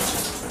shower.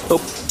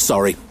 Oh,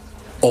 sorry.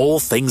 All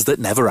things that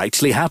never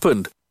actually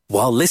happened.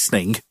 While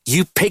listening,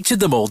 you pictured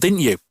them all, didn't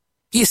you?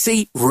 You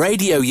see,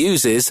 radio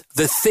uses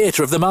the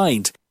theatre of the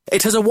mind.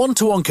 It has a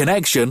one-to-one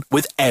connection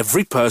with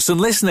every person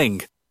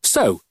listening.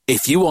 So,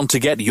 if you want to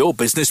get your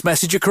business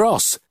message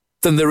across,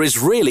 then there is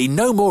really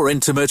no more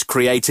intimate,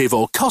 creative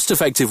or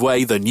cost-effective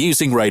way than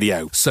using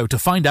radio. So to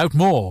find out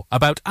more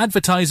about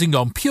advertising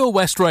on Pure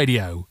West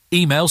Radio,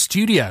 email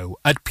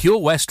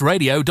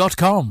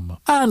studio@purewestradio.com.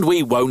 And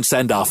we won't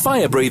send our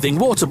fire-breathing,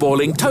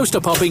 water-boiling,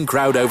 toaster-popping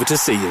crowd over to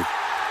see you.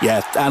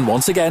 Yeah, and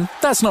once again,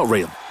 that's not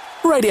real.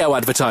 Radio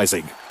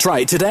advertising. Try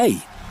it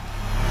today.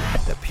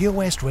 The Pure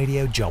West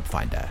Radio Job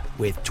Finder,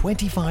 with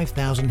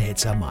 25,000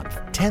 hits a month,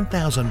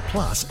 10,000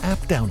 plus app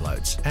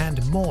downloads,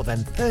 and more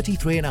than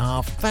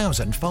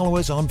 33,500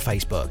 followers on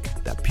Facebook.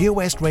 The Pure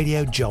West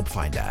Radio Job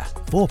Finder,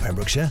 for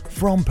Pembrokeshire,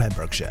 from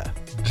Pembrokeshire.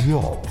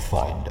 Job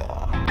Finder.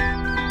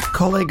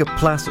 Coleg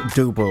Plas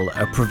Dwbl,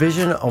 a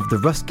provision of the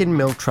Ruskin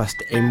Mill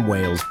Trust in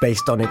Wales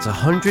based on its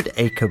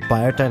 100-acre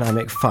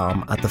biodynamic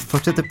farm at the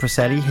foot of the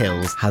Preseli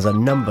Hills, has a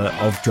number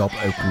of job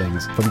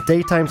openings. From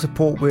daytime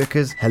support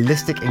workers,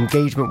 holistic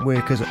engagement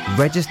workers,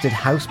 registered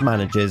house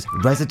managers,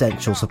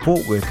 residential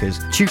support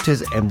workers,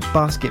 tutors in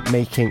basket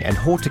making and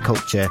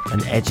horticulture,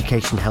 and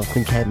education health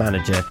and care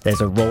manager, there's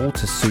a role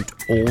to suit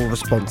all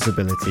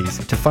responsibilities.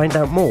 To find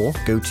out more,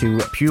 go to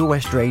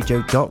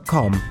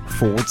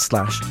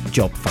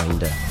purewestradio.com/job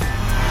finder.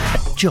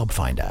 Job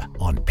Finder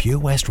on Pure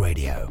West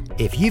Radio.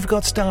 If you've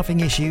got staffing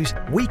issues,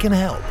 we can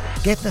help.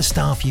 Get the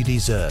staff you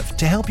deserve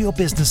to help your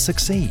business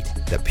succeed.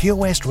 The Pure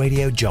West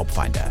Radio Job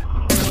Finder.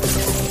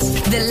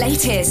 The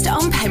latest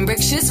on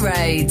Pembrokeshire's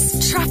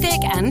roads,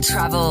 traffic and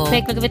travel.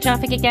 Quick look at the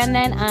traffic again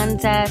then, and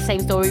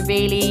same story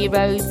really.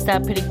 Roads are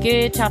pretty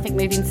good, traffic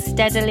moving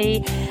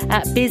steadily.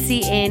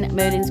 Busy in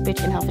Merlin's Bridge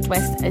in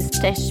Haverfordwest,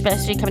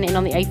 especially coming in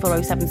on the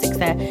A4076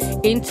 there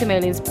into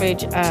Merlin's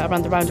Bridge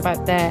around the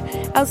roundabout there.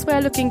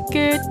 Elsewhere looking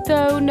good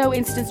though, no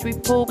incidents to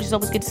report, which is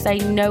always good to say,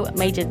 no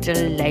major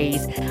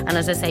delays. And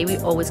as I say, we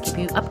always keep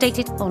you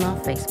updated on our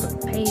Facebook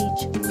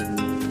page.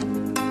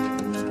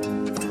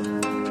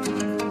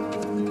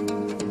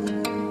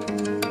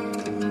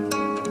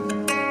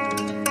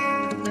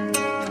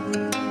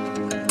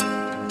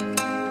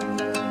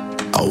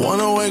 I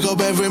wanna wake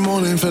up every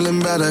morning feeling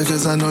better,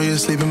 cause I know you're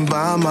sleeping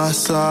by my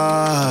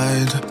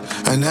side.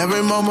 And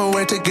every moment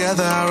we're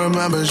together, I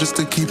remember just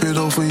to keep it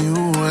all for you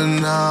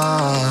and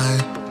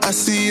I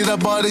see that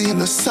body in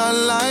the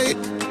sunlight,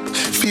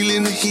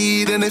 feeling the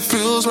heat and it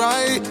feels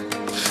right.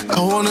 I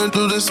wanna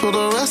do this for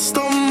the rest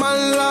of my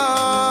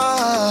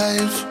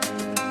life.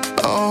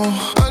 Oh,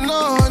 I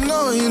know,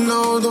 you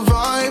know the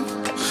vibe.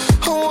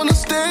 I wanna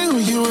stay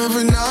with you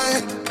every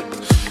night.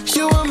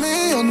 You and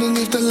me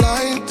underneath the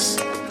lights.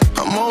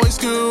 I'm always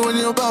good when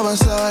you're by my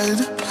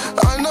side.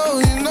 I know,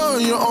 you know,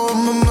 you're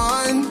on my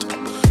mind.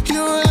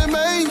 You really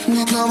make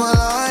me come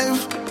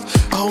alive.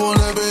 I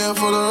wanna be here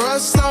for the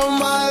rest of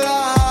my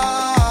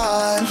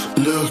life.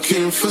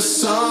 Looking for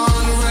sun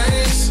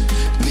rays,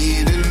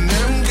 needing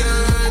them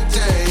good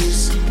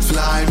days.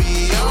 Fly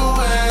me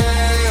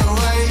away,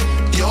 away,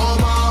 you're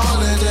my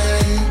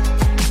holiday.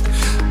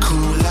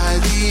 Cool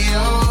like the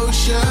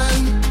ocean,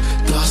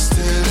 lost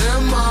in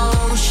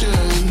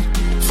emotion.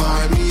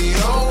 Find me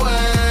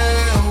away.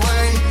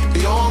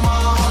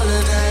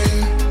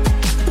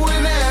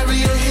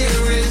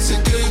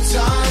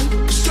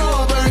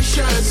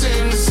 Shirts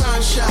in the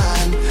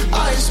sunshine,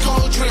 ice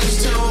cold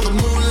drinks till the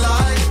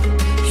moonlight.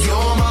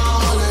 You're my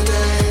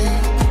holiday.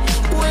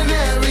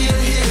 Whenever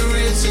you're here,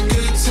 it's a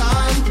good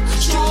time.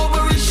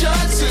 Strawberry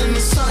shirts in the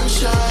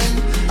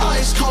sunshine,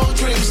 ice cold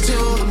drinks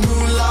till the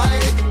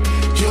moonlight.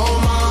 You're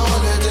my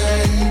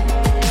holiday.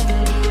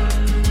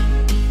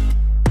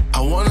 I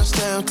wanna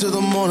stay up till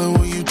the morning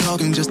with you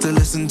talking, just to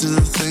listen to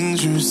the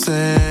things you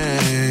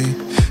say.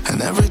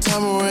 And every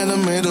time we're in the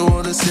middle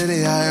of the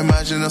city, I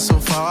imagine us so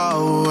far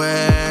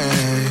away.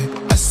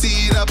 I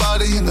see that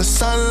body in the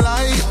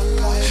sunlight,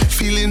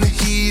 feeling the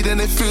heat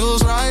and it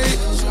feels right.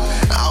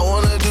 I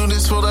wanna do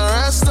this for the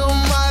rest of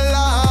my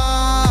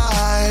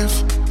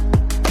life.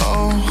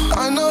 Oh,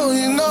 I know,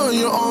 you know,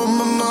 you're on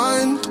my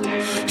mind.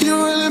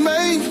 You really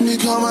make me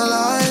come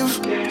alive.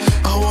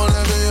 I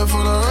wanna be here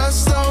for the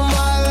rest of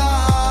my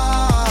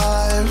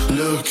life.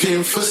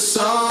 Looking for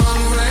sun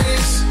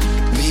rays,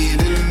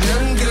 needing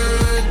them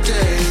good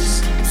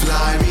days.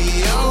 Fly me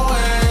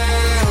away,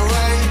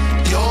 away,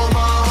 you're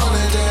my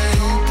holiday.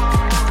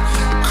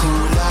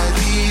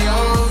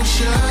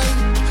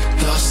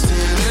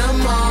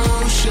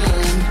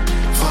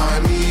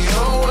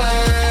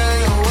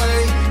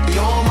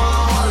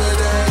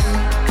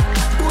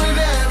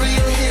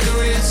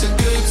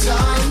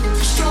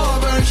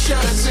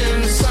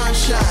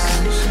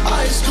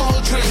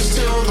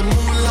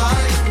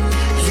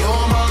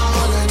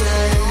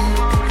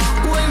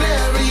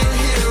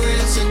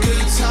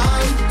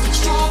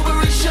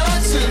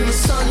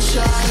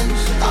 sunshine,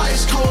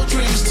 ice cold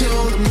drinks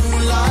till the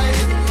moonlight.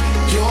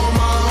 You're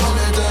my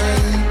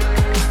holiday.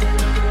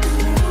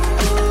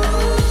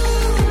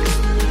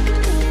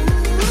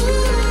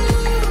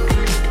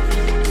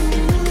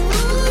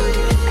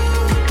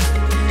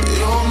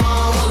 You're my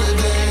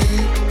holiday.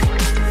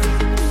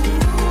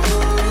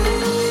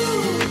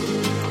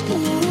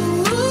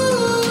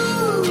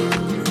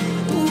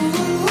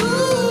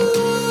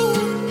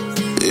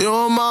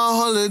 You're my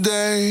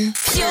holiday.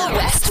 Pure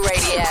West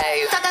Radio.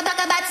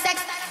 Talk about sex.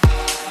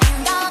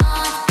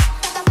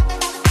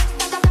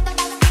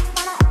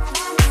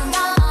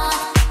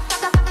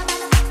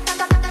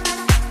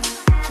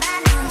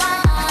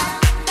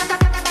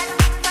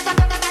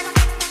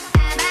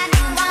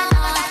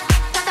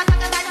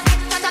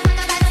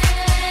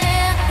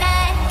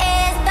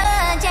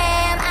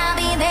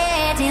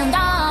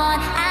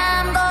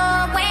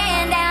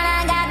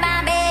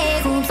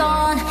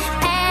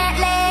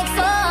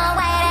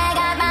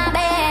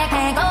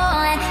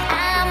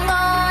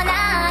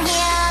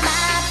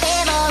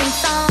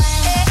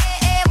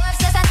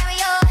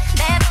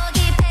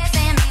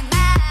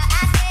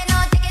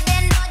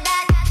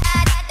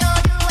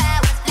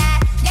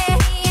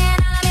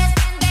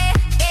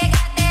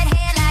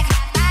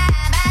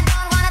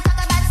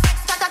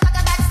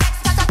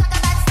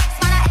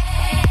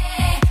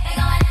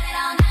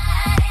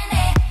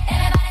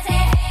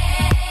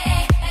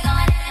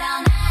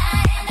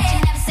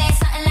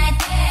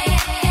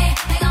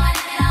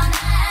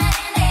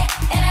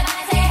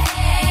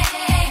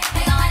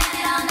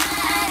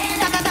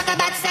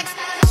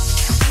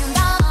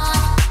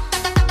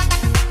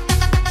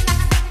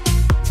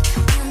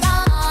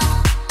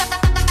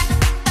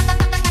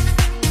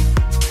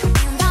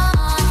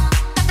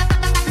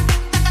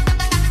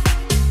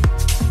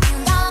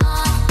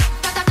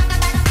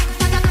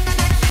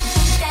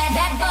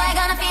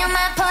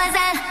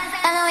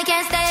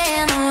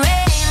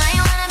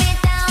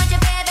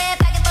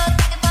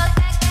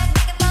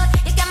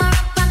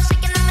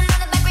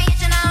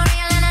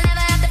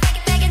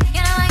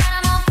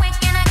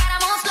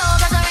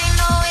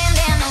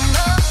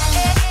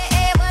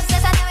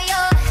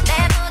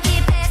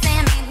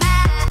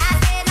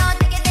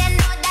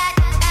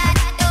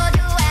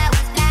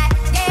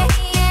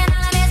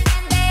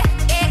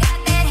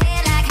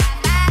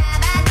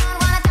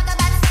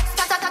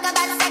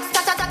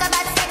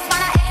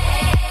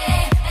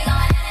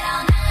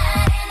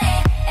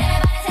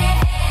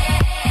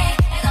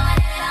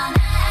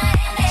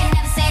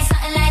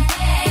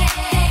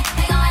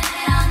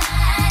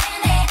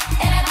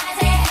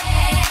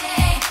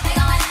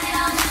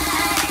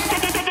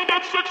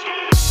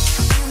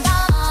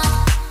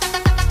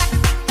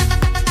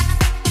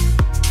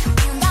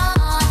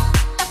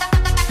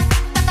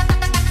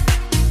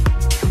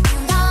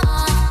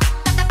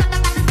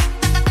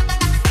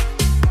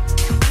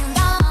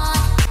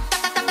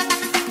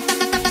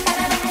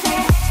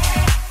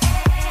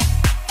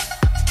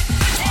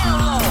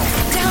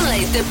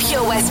 the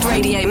Pure West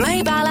Radio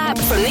mobile app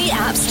from the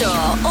App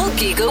Store or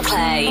Google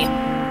Play.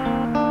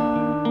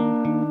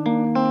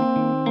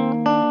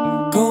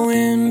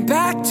 Going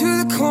back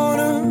to the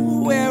corner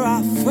where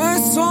I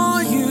first saw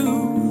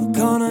you.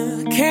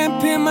 Gonna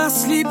camp in my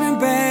sleeping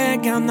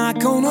bag, I'm not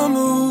gonna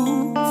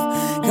move.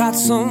 Got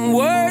some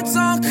words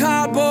on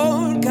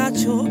cardboard, got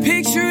your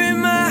picture in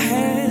my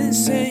hand,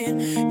 saying,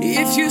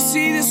 if you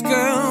see this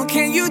girl,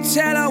 can you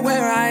tell her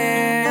where I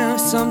am?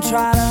 Some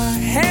try to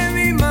hand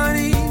me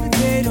money, but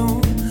they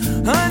don't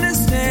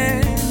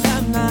understand.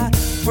 I'm not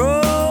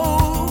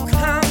broke,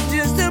 I'm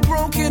just a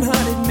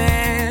broken-hearted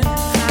man.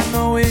 I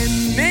know it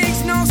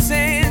makes no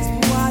sense,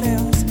 but what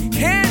else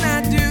can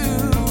I do?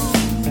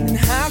 And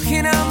how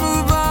can I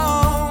move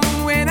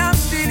on when I'm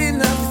still in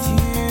love with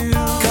you?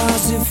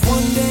 Cause if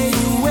one day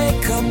you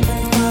wake up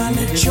and find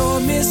that you're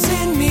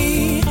missing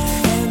me,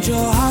 and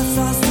your heart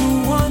starts to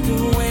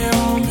wonder where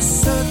on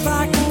this earth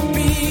I could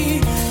be,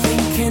 then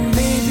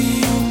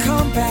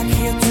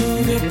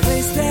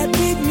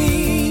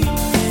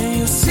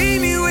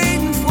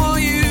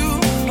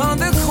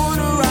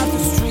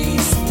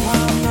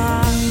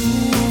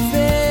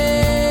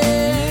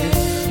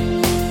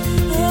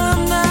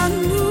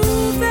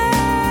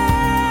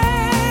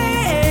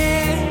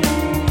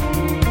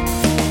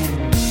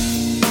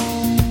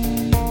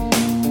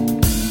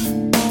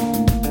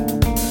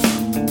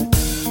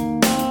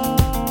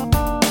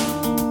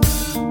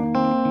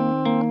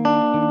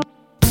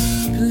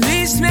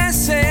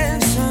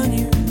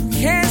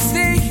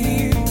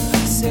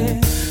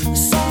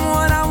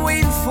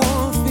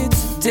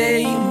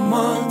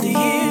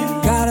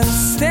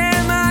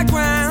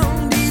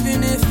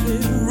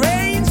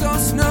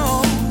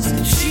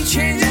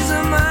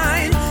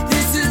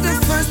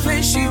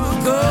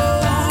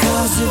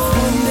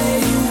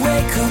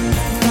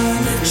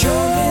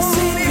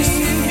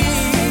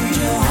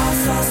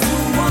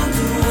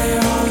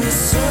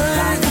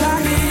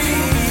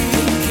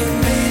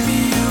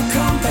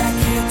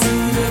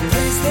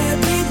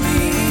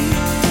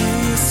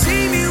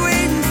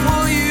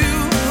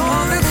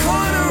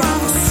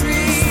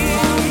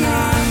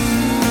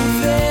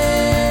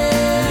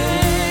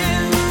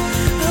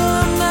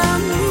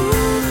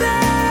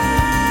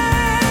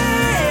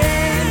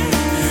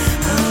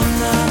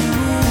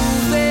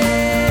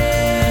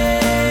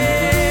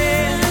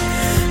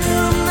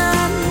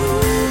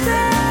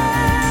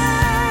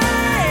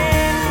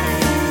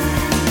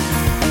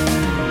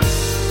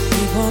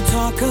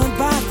talk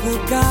about the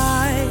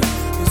guy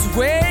who's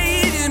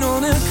waiting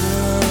on a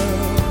girl.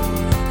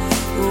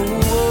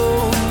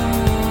 Oh,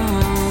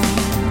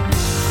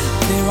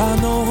 there are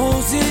no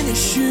holes in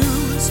his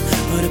shoes,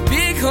 but a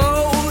big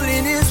hole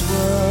in his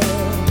world.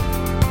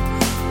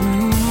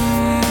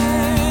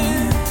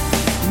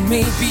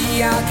 Maybe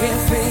I'll get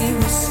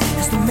famous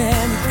as the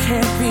man who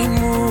can't be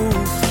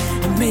moved.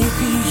 And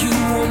maybe you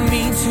want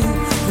me to,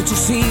 but you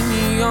see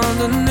me on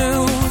the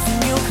news and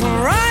you'll come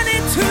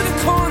running to the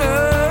corner,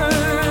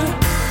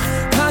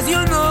 'cause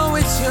you know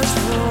it's just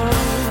wrong.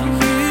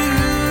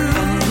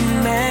 I'm the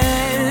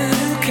man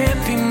who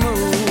can't be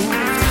moved.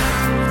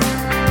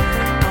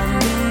 I'm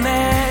the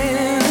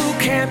man who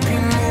can't be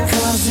moved.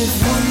 'Cause if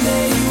one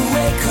day you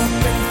wake up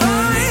and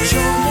find that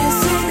you're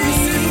missing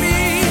me,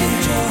 and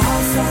your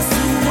heart starts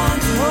to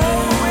wonder,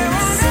 oh, where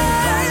on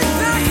earth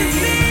that could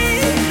be,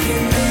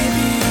 then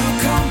maybe you'll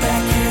come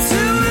back here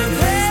to the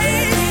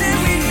place that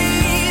we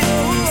meet.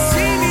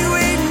 See me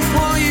waiting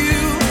for you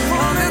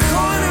on the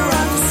corner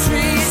of the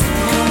street.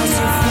 'Cause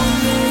if one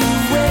day you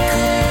wake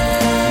up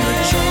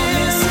and you're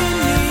missing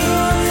me, and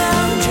your heart starts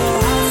to wonder,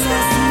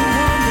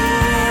 where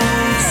on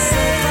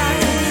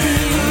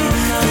earth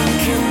that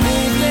could be, then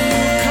maybe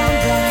you'll come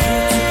back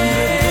here to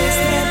the place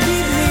that we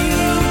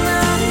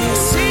meet.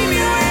 See me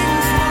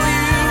waiting for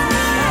you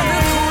on the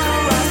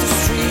corner of the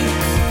street.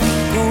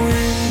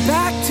 Going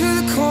back to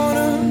the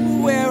corner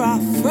where I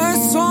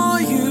first saw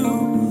you.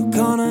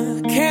 Gonna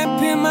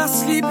camp in my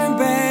sleeping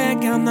bag.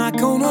 I'm not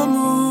gonna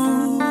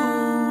move.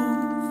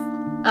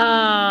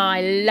 Oh,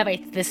 I love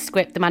it. The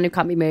script, The Man Who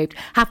Can't Be Moved.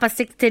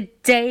 6:30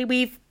 today,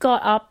 we've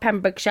got our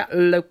Pembrokeshire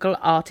Local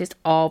Artist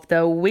of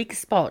the Week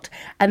spot.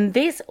 And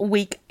this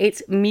week,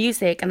 it's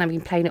music, and I've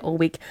been playing it all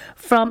week,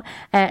 from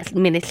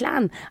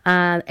Minitlan,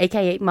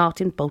 a.k.a.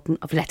 Martin Bolton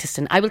of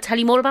Letterston. I will tell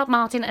you more about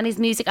Martin and his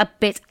music a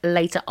bit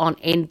later on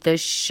in the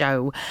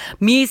show.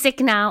 Music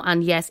now,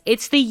 and yes,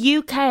 it's the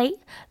UK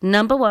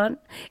number one.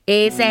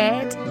 It's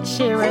Ed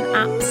Sheeran.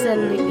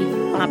 Absolutely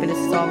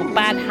fabulous song,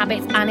 Bad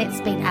Habits, and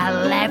it's been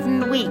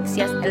 11 weeks.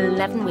 Yes,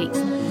 11 weeks.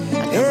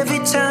 Every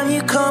time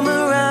you come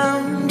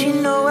around, you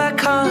know I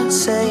can't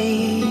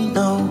say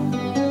no.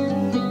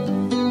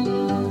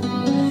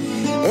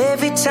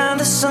 Every time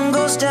the sun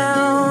goes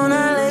down,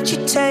 I let you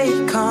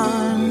take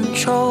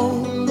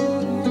control.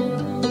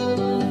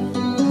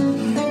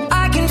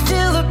 I can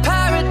feel the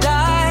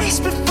paradise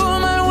before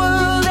my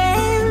world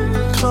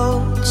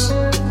implodes.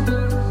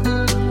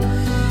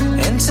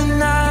 And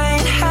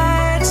tonight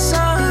had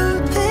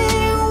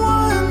something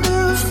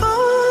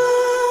wonderful.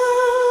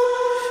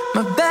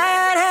 My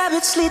bad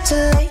habits lead to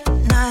late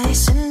nights,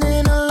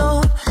 sitting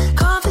alone,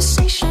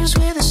 conversations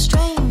with a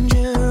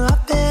stranger I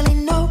barely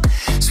know,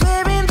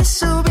 swearing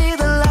this will be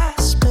the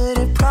last, but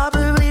it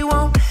probably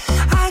won't.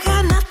 I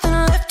got nothing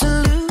left to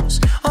lose,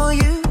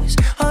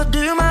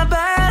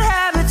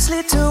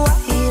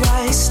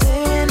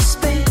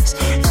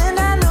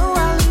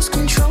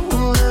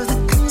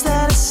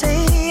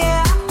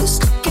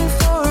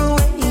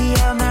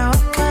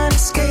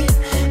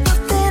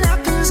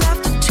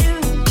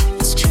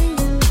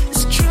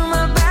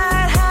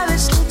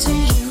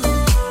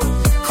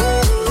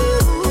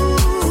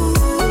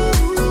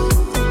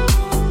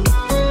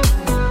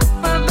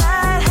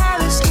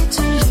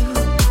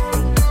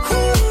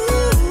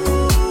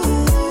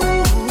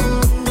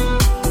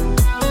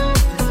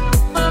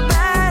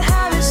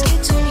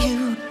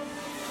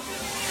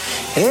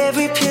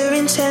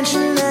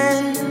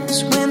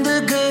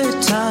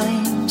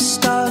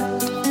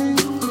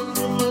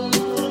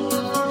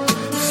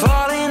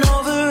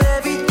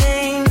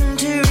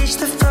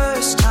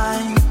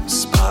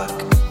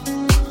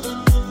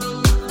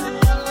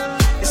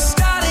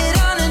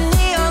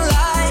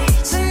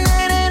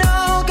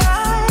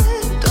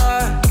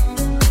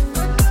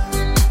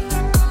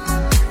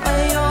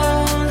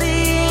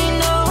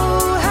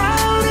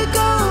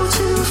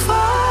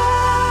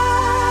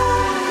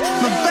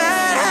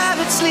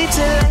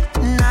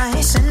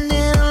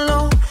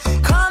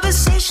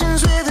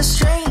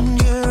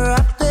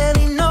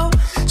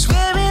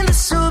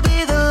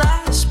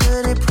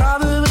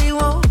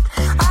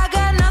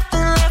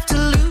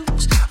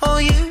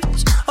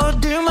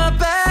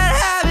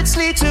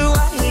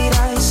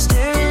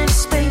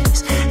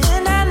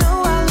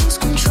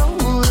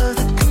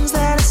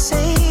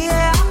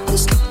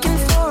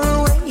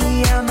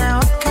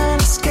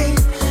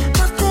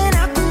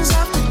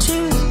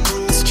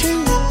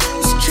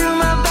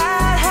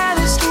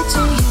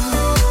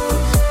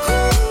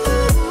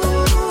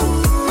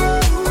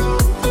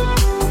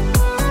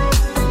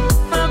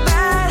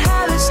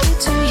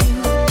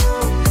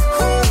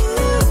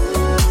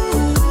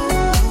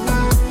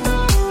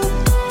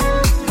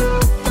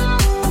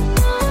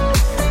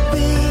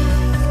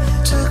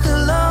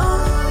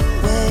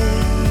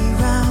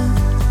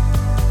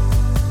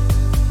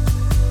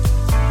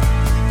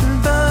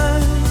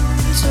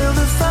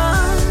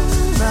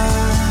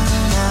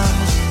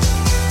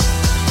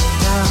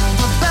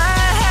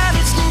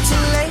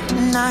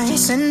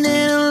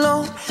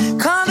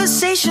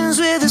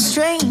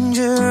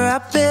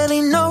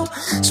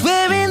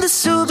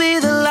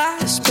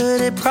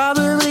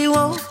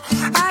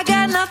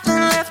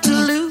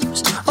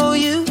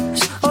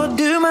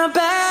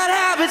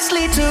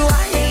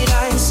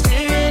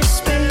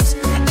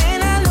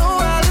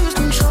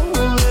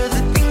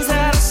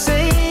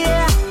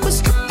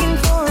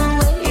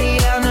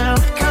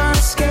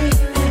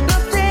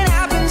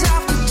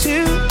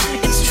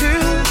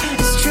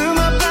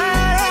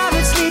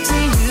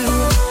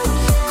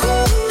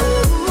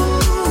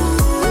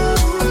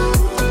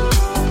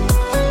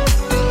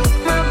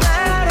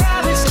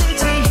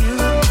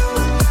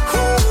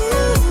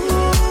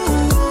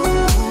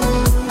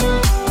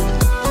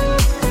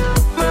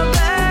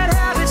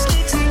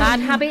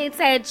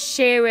 Ed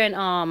Sheeran.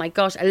 Oh my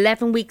gosh,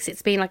 11 weeks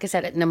it's been, like I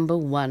said, at number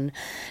 1.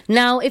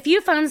 Now, if you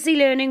fancy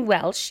learning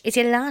Welsh, it's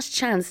your last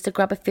chance to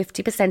grab a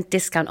 50%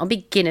 discount on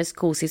beginners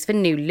courses for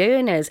new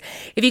learners.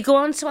 If you go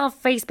onto our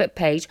Facebook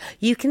page,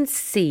 you can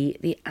see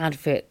the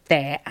advert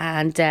there,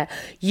 and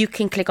you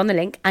can click on the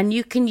link and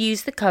you can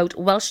use the code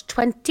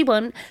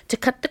Welsh21 to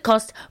cut the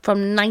cost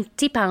from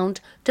 £90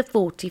 to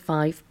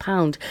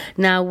 £45.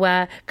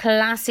 Now,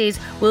 classes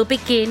will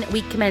begin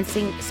week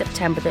commencing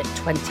September the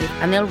 20th,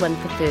 and they'll run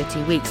for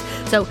 30 weeks.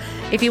 So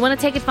if you want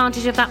to take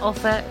advantage of that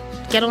offer,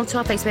 get onto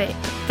our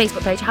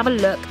Facebook page, have a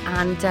look,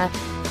 and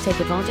take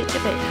advantage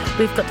of it.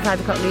 We've got the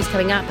 5 o'clock news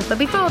coming up, but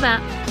before that,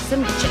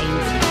 some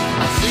James.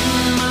 I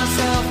sing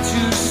myself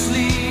to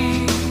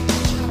sleep,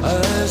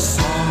 a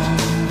song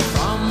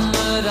from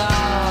the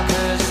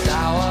darkest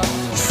hour,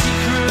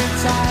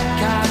 secrets I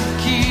can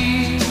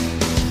keep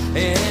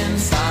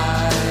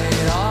inside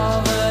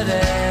of a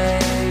day.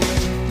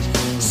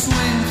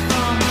 Swing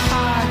from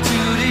high to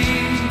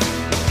deep,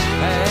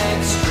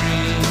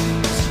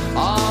 extremes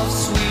of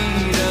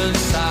sweet and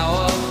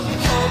sour.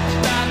 Hope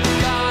that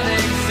God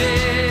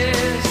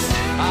exists.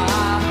 I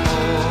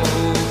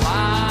hope, I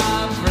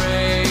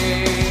pray.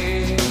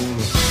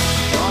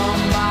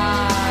 Gone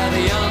by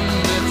the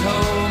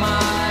undertow,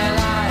 my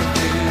life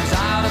is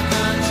out of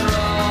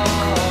control.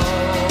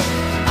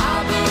 I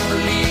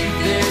believe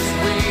this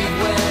weight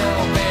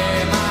will bear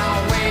my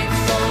weight,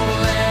 so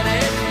let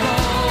it go.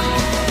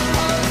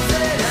 Oh,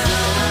 sit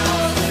down,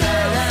 oh,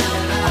 sit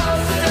down, oh,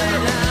 sit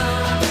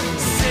down.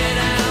 Sit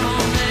down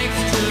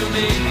next to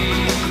me.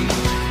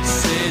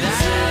 Sit down,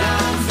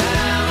 sit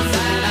down,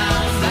 sit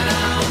down, sit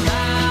down,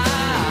 down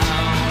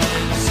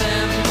in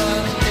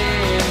sympathy.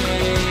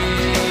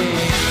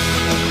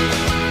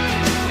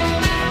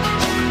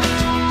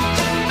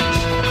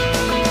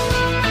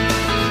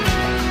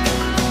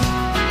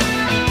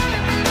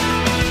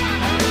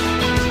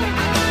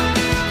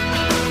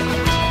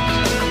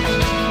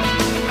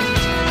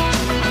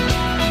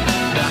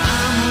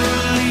 I'm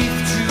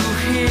relieved to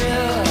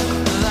hear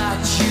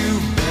that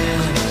you've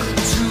been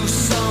to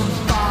some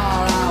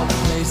far out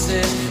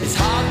places. It's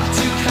hard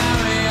to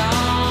carry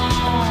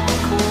on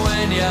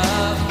when you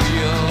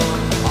feel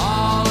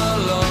all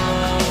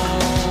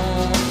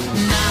alone.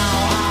 Now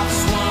I've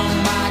swung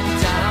back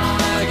down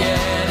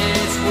again.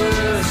 It's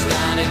worse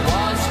than it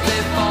was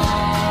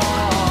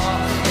before.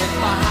 If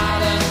I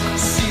hadn't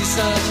seen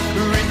such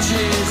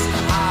riches,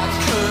 I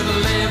could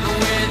live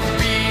with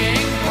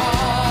being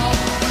poor.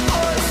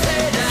 Oh,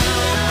 sit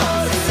down,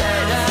 oh,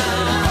 sit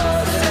down,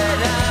 oh, sit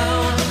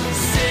down.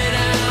 Sit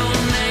down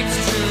next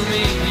to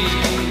me.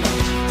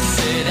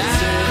 Sit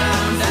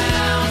down,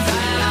 down,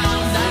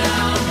 down,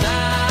 down,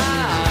 down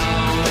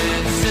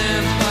in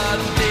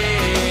sympathy.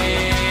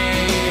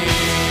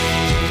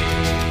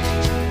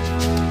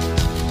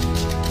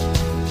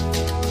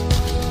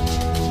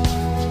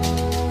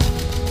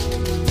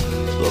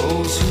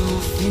 Those who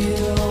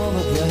feel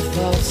the breath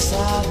of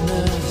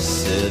sadness,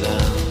 sit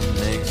down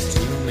next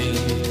to me.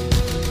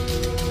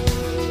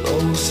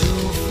 Those who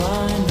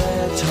find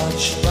they're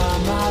touched by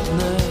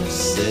madness,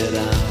 sit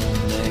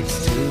down next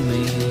to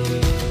me.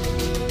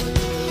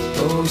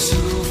 Those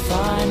who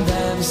find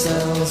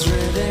themselves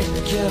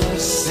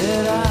ridiculous,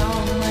 sit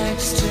down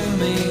next to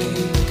me.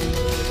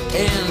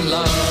 In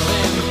love,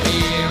 in peace.